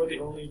concerned, we're the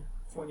only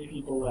 20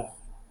 people left.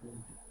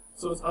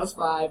 So it's us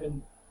 5,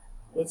 and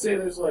let's say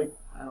there's like,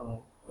 I don't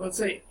know, let's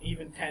say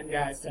even 10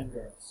 guys, 10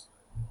 girls.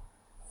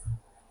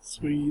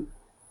 Sweet.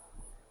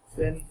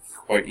 Then,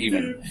 Or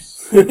even.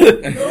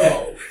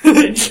 No.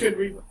 then you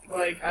could,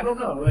 like, I don't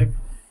know, like,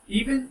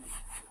 even,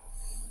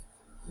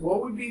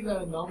 what would be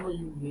the number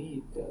you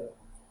need to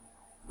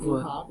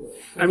What?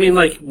 populate? I mean,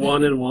 like,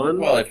 1 and 1?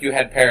 Well, if you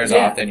had pairs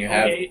Yeah, off, then you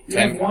have okay,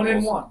 10 you have 1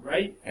 and couples. 1,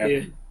 right? Yep. Yeah.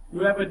 You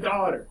have a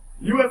daughter.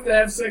 You have to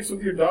have sex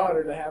with your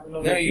daughter to have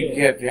another No, kid.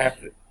 you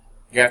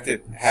have to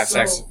have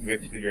So- sex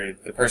with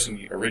the person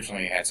you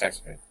originally had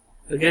sex with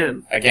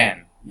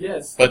Again.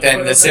 Yes. But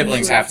then the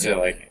siblings eventually- have to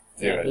like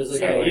do Yeah, it. there's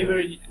like Yeah, a-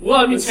 either Well,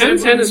 I mean, the 10 and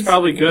 10 is siblings-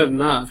 probably good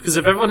enough, because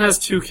if everyone has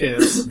 2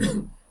 kids...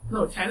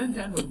 No, 10 and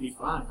 10 would be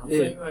fine. I'm Yeah.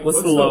 saying, like, What's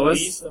what's the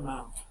lowest? least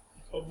amount?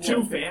 Of what?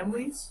 2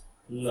 families?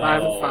 No,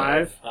 5 and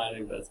 5? I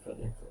think that's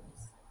cutting it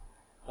close.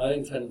 I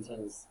think 10 and 10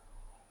 is...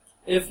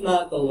 If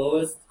not the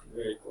lowest,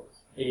 very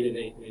close. 8 and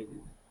 8, maybe.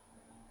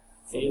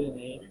 8 and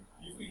 8.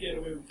 You could get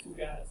away with 2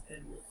 guys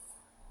and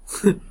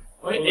girls.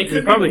 Wait, You it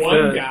could probably be one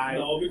could. guy.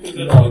 No, because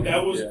No,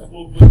 that was yeah.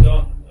 what was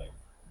done like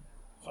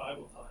 5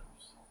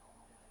 times.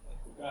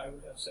 Like the guy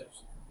would have sex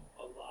with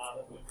a lot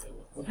of women.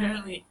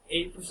 Apparently,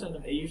 8%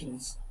 of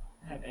Asians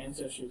have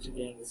ancestry to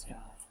Genghis Khan.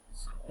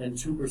 And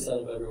 2%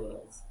 of everyone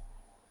else.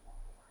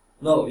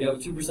 No, you have a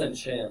 2%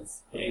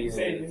 chance. Of being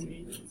Say related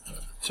me.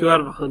 to 2 out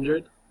of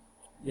 100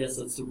 Yes,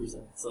 that's 2%.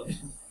 So.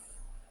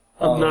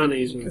 of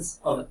non-Asians.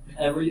 Of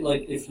every,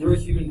 like, if you're a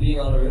human being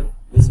on Earth,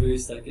 this very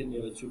second,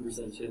 you have a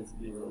 2% chance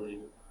of being related.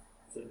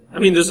 I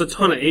mean, there's a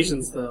ton of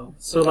Asians, though.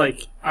 So,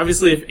 like,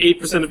 obviously if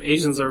 8% of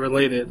Asians are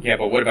related... Yeah,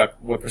 but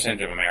what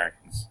percentage of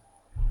Americans?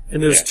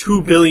 And there's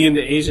 2 billion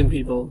Asian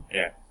people.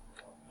 Yeah.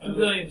 2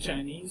 billion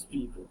Chinese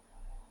people.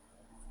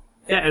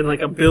 Yeah, and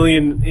like 1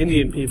 billion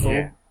Indian people.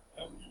 Yeah.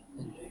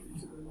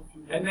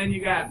 And then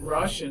you got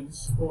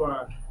Russians who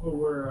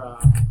were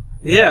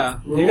Yeah,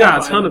 you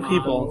got a ton of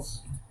people.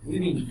 Mongols. What do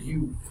you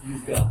mean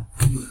you've got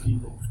you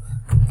people?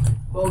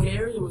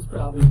 Bulgaria was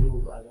probably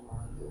ruled by the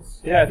Mongols.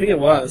 Yeah, I think it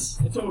was.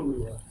 It totally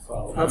was.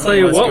 Probably. I'll tell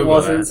you Let's what Google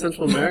wasn't that.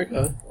 Central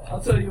America.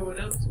 I'll tell you what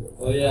else was.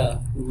 Oh yeah,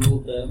 who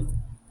ruled them?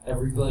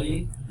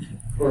 Everybody.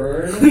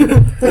 Burn.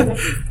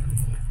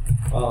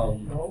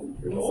 No,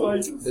 it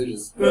was like They're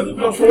just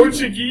the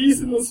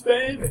Portuguese and the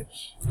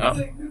Spanish. Oh.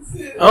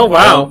 Oh,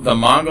 wow. The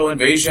Mongol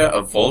invasion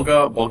of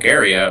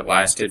Bulgaria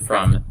lasted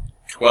from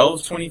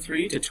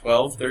 1223 to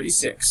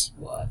 1236.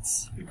 what?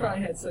 We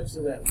probably had sex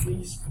with at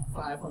least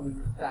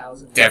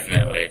 500,000.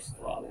 Definitely.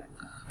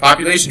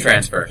 Population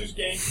transfer. Just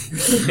gang.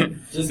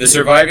 The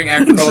surviving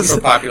agricultural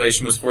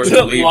population was forced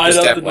to leave Line the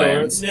up steppe the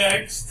lands.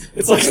 Next.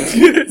 It's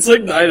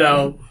like Night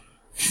Owl.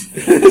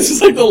 It's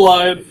just like the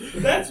line.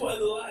 That's why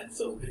the line's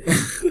so big.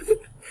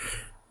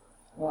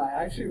 Well,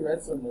 I actually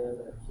read somewhere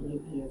that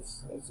he had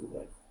sex with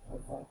like a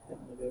fuck ton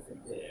of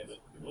different girls. Yeah, but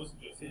it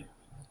wasn't just him.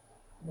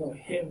 No,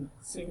 him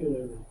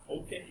singularly.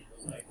 Okay.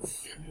 Like,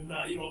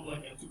 you don't have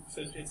like a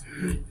 2% chance of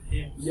relating to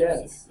him.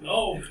 Yes.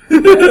 No.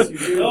 Yes, you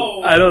do.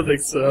 No. I don't think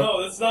so.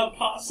 No, that's not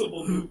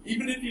possible, dude.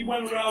 Even if he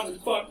went around and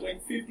fucked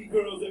like 50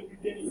 girls every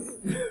day,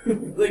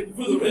 like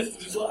for the rest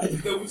of his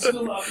life, that would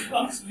still not be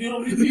possible. You know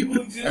how many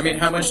people exist? I mean,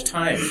 how much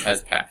time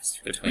has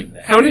passed between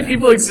that? How many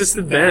people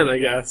existed then, I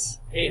guess?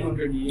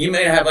 800 years. You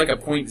may have like a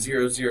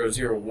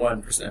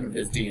 0.0001% of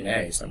his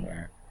DNA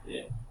somewhere.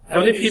 Yeah. How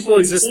many people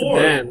existed Or-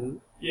 then?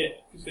 Yeah.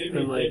 Because they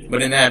And, like-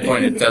 But in that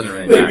point, it doesn't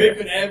really They matter.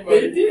 raping everybody.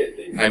 They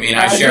did. I mean,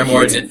 I share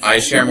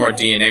more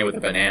DNA with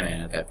a banana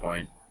at that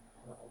point.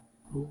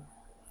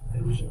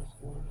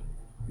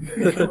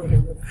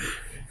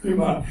 Your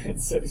mom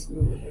had sex with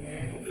a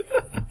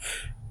banana.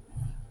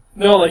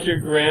 No, like your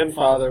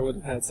grandfather would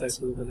have had sex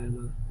with a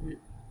banana.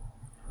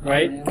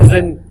 Right?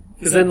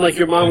 Because then, like,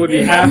 your mom would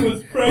be half...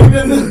 was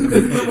pregnant.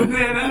 The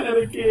banana had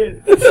a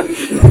kid.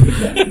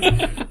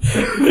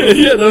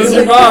 Yeah, that was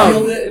your mom.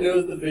 And it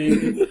was the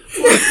baby.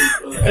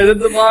 And then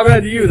the mom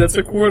had you. That's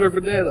a quarter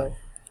banana.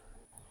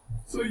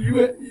 So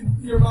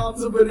your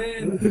mom's a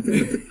banana.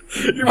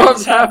 Your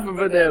mom's half a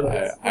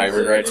banana. I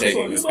regret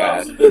taking this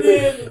path.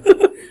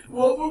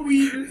 What were we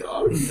even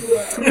talking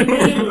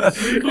about?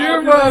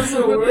 Your mom's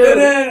a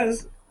banana.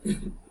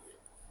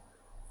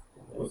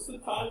 What's the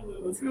time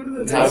limit? Let's go to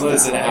the Time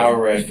was an next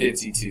hour and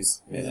 52 If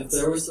minutes.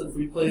 there was, if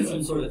we played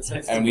some sort of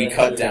text, And we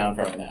adventure cut down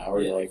from an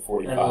hour to like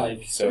 45. And,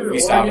 like, So if we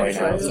stop right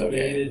now, and it's okay.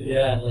 debated,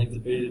 yeah, and like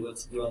debated what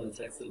to do on the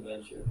text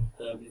adventure.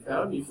 That would be fun. That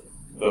would be fun.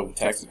 The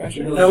text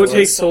adventure? That would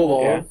take so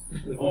long. Yeah.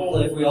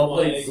 If we all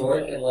played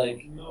Zork and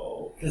like,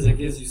 No. because it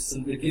gives you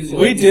some, it gives you.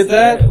 We like, did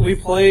that. scenarios. We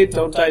played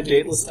Don't Die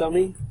Dateless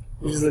Dummy,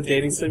 which is a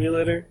dating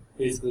simulator.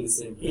 Basically the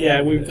same thing. Yeah,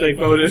 and we like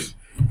voted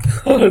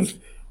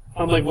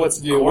on like what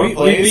to do. Core We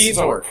plays beat.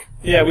 Zork.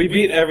 Yeah, we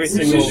beat every We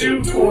single.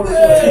 should do Oh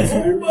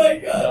my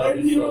god, I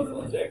didn't hear the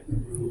objective.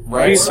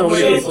 Right? So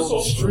many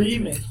people.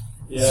 Stream it.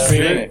 Yeah.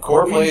 Stream it.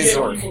 Core We plays get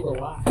Zork. people to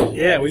watch.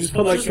 Yeah, we just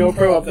put like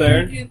GoPro up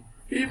there.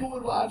 People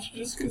would watch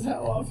just because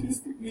how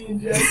autistic me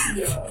and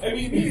Jesse are. I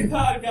mean, me and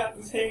Todd got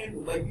this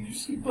handle. Like, you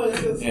just keep playing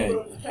this.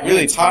 Yeah.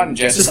 Really, Todd and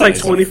It's Jesse. just like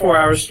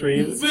 24-hour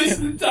streams. It's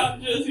basically Todd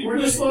and Jesse. We're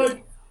just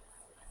like,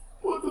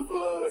 what the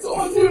fuck? It's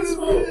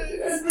autism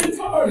and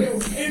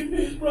retarded. And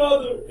his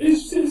brother,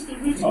 his sister,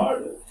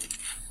 retarded.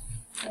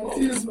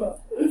 Autism.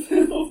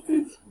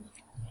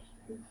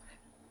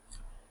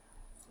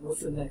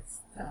 What's the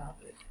next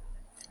topic?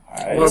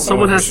 Well,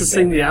 someone has to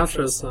sing the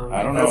outro song.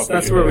 I don't know if we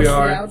That's can where do we it.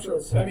 are. The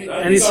outro song. I mean,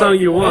 I Any think song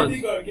you want. I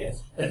think our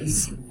guest.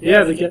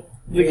 Yeah, the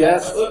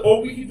guest.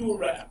 Or we can do a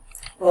rap.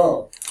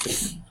 Oh.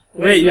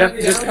 Wait, you have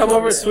to just come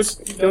over,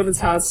 switch, go to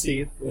Todd's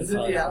seat. Is it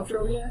the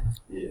outro yet?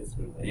 Yes.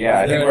 Yeah,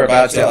 I think we're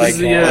about to like,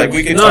 Yeah. like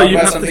we could No, talk you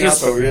about have to something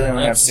just- else, but we really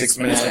only have 6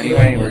 minutes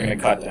anyway. And we're gonna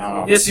cut down.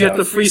 On Yes, you have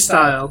to stuff.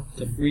 freestyle.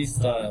 The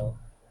freestyle.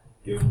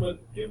 Give him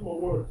a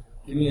word.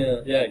 Give me a.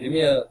 I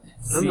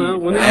don't know.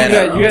 When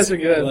Banana. did you guys are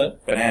good.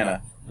 What?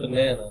 Banana.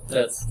 Banana.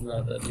 That's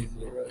not that easy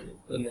to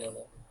write. Banana.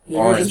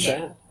 Yours is Orange.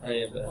 bad. I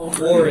am bad.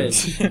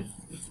 Orange.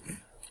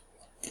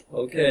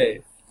 Okay.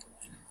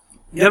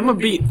 Give him a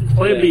beat.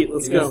 Play a beat.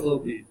 Let's Give me a go. slow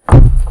beat.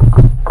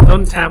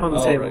 Don't tap on the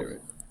Oh, table.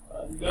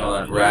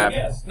 right. Rap.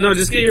 No,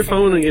 just get your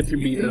phone and get your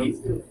beat out.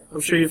 I'm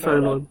sure you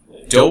find one.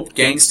 Dope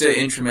Gangsta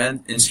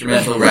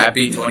Instrumental Rap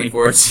Beat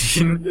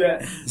 2014. Yeah.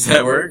 Does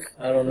that work?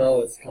 I don't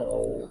know. It's kind of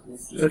old.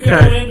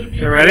 Okay.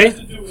 You ready?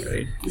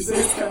 Ready? You say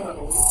it's kind of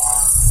old.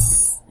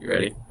 You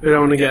ready? We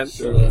don't want to get.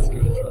 Sure, let's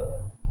give it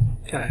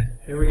a try. Okay,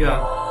 here we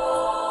go.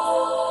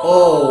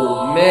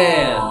 Oh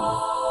man.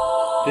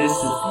 this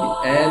is the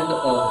end of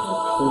the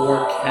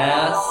core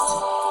cast.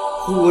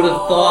 Who would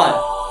have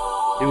thought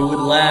it would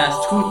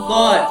last? Who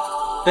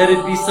thought that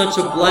it'd be such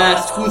a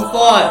blast? Who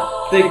thought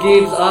that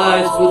Gabe's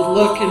eyes would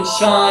look and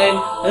shine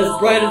as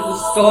bright as the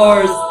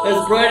stars, as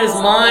bright as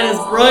mine, as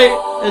bright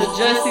as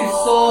Jesse's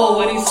soul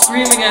when he's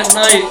screaming at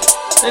night?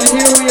 And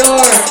here we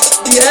are.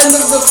 The end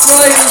of the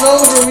flight is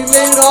over. We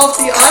made it off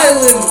the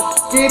island.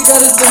 Gabe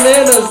got his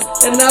bananas,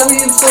 and now we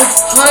insult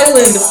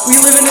Thailand. We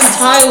living in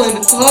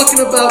Thailand, talking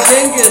about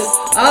Genghis.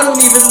 I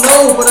don't even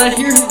know, but I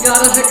hear he's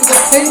got a heck of a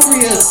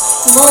pancreas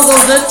from all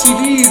those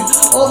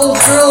STDs, all those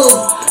girls.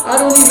 I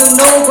don't even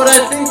know, but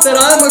I think that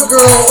I'm a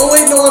girl. Oh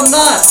wait, no I'm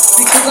not,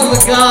 because I'm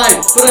a guy.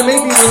 But I may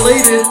be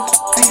related,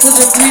 because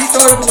if we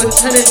started with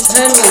 10 and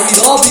 10, well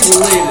we'd all be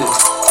related.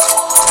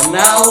 And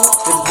now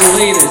it's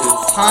related.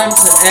 It's time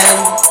to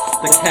end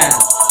the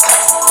cast.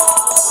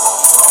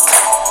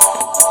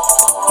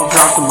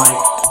 Drop the mic.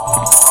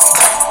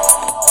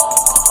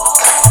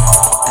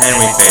 And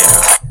we fade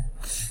out.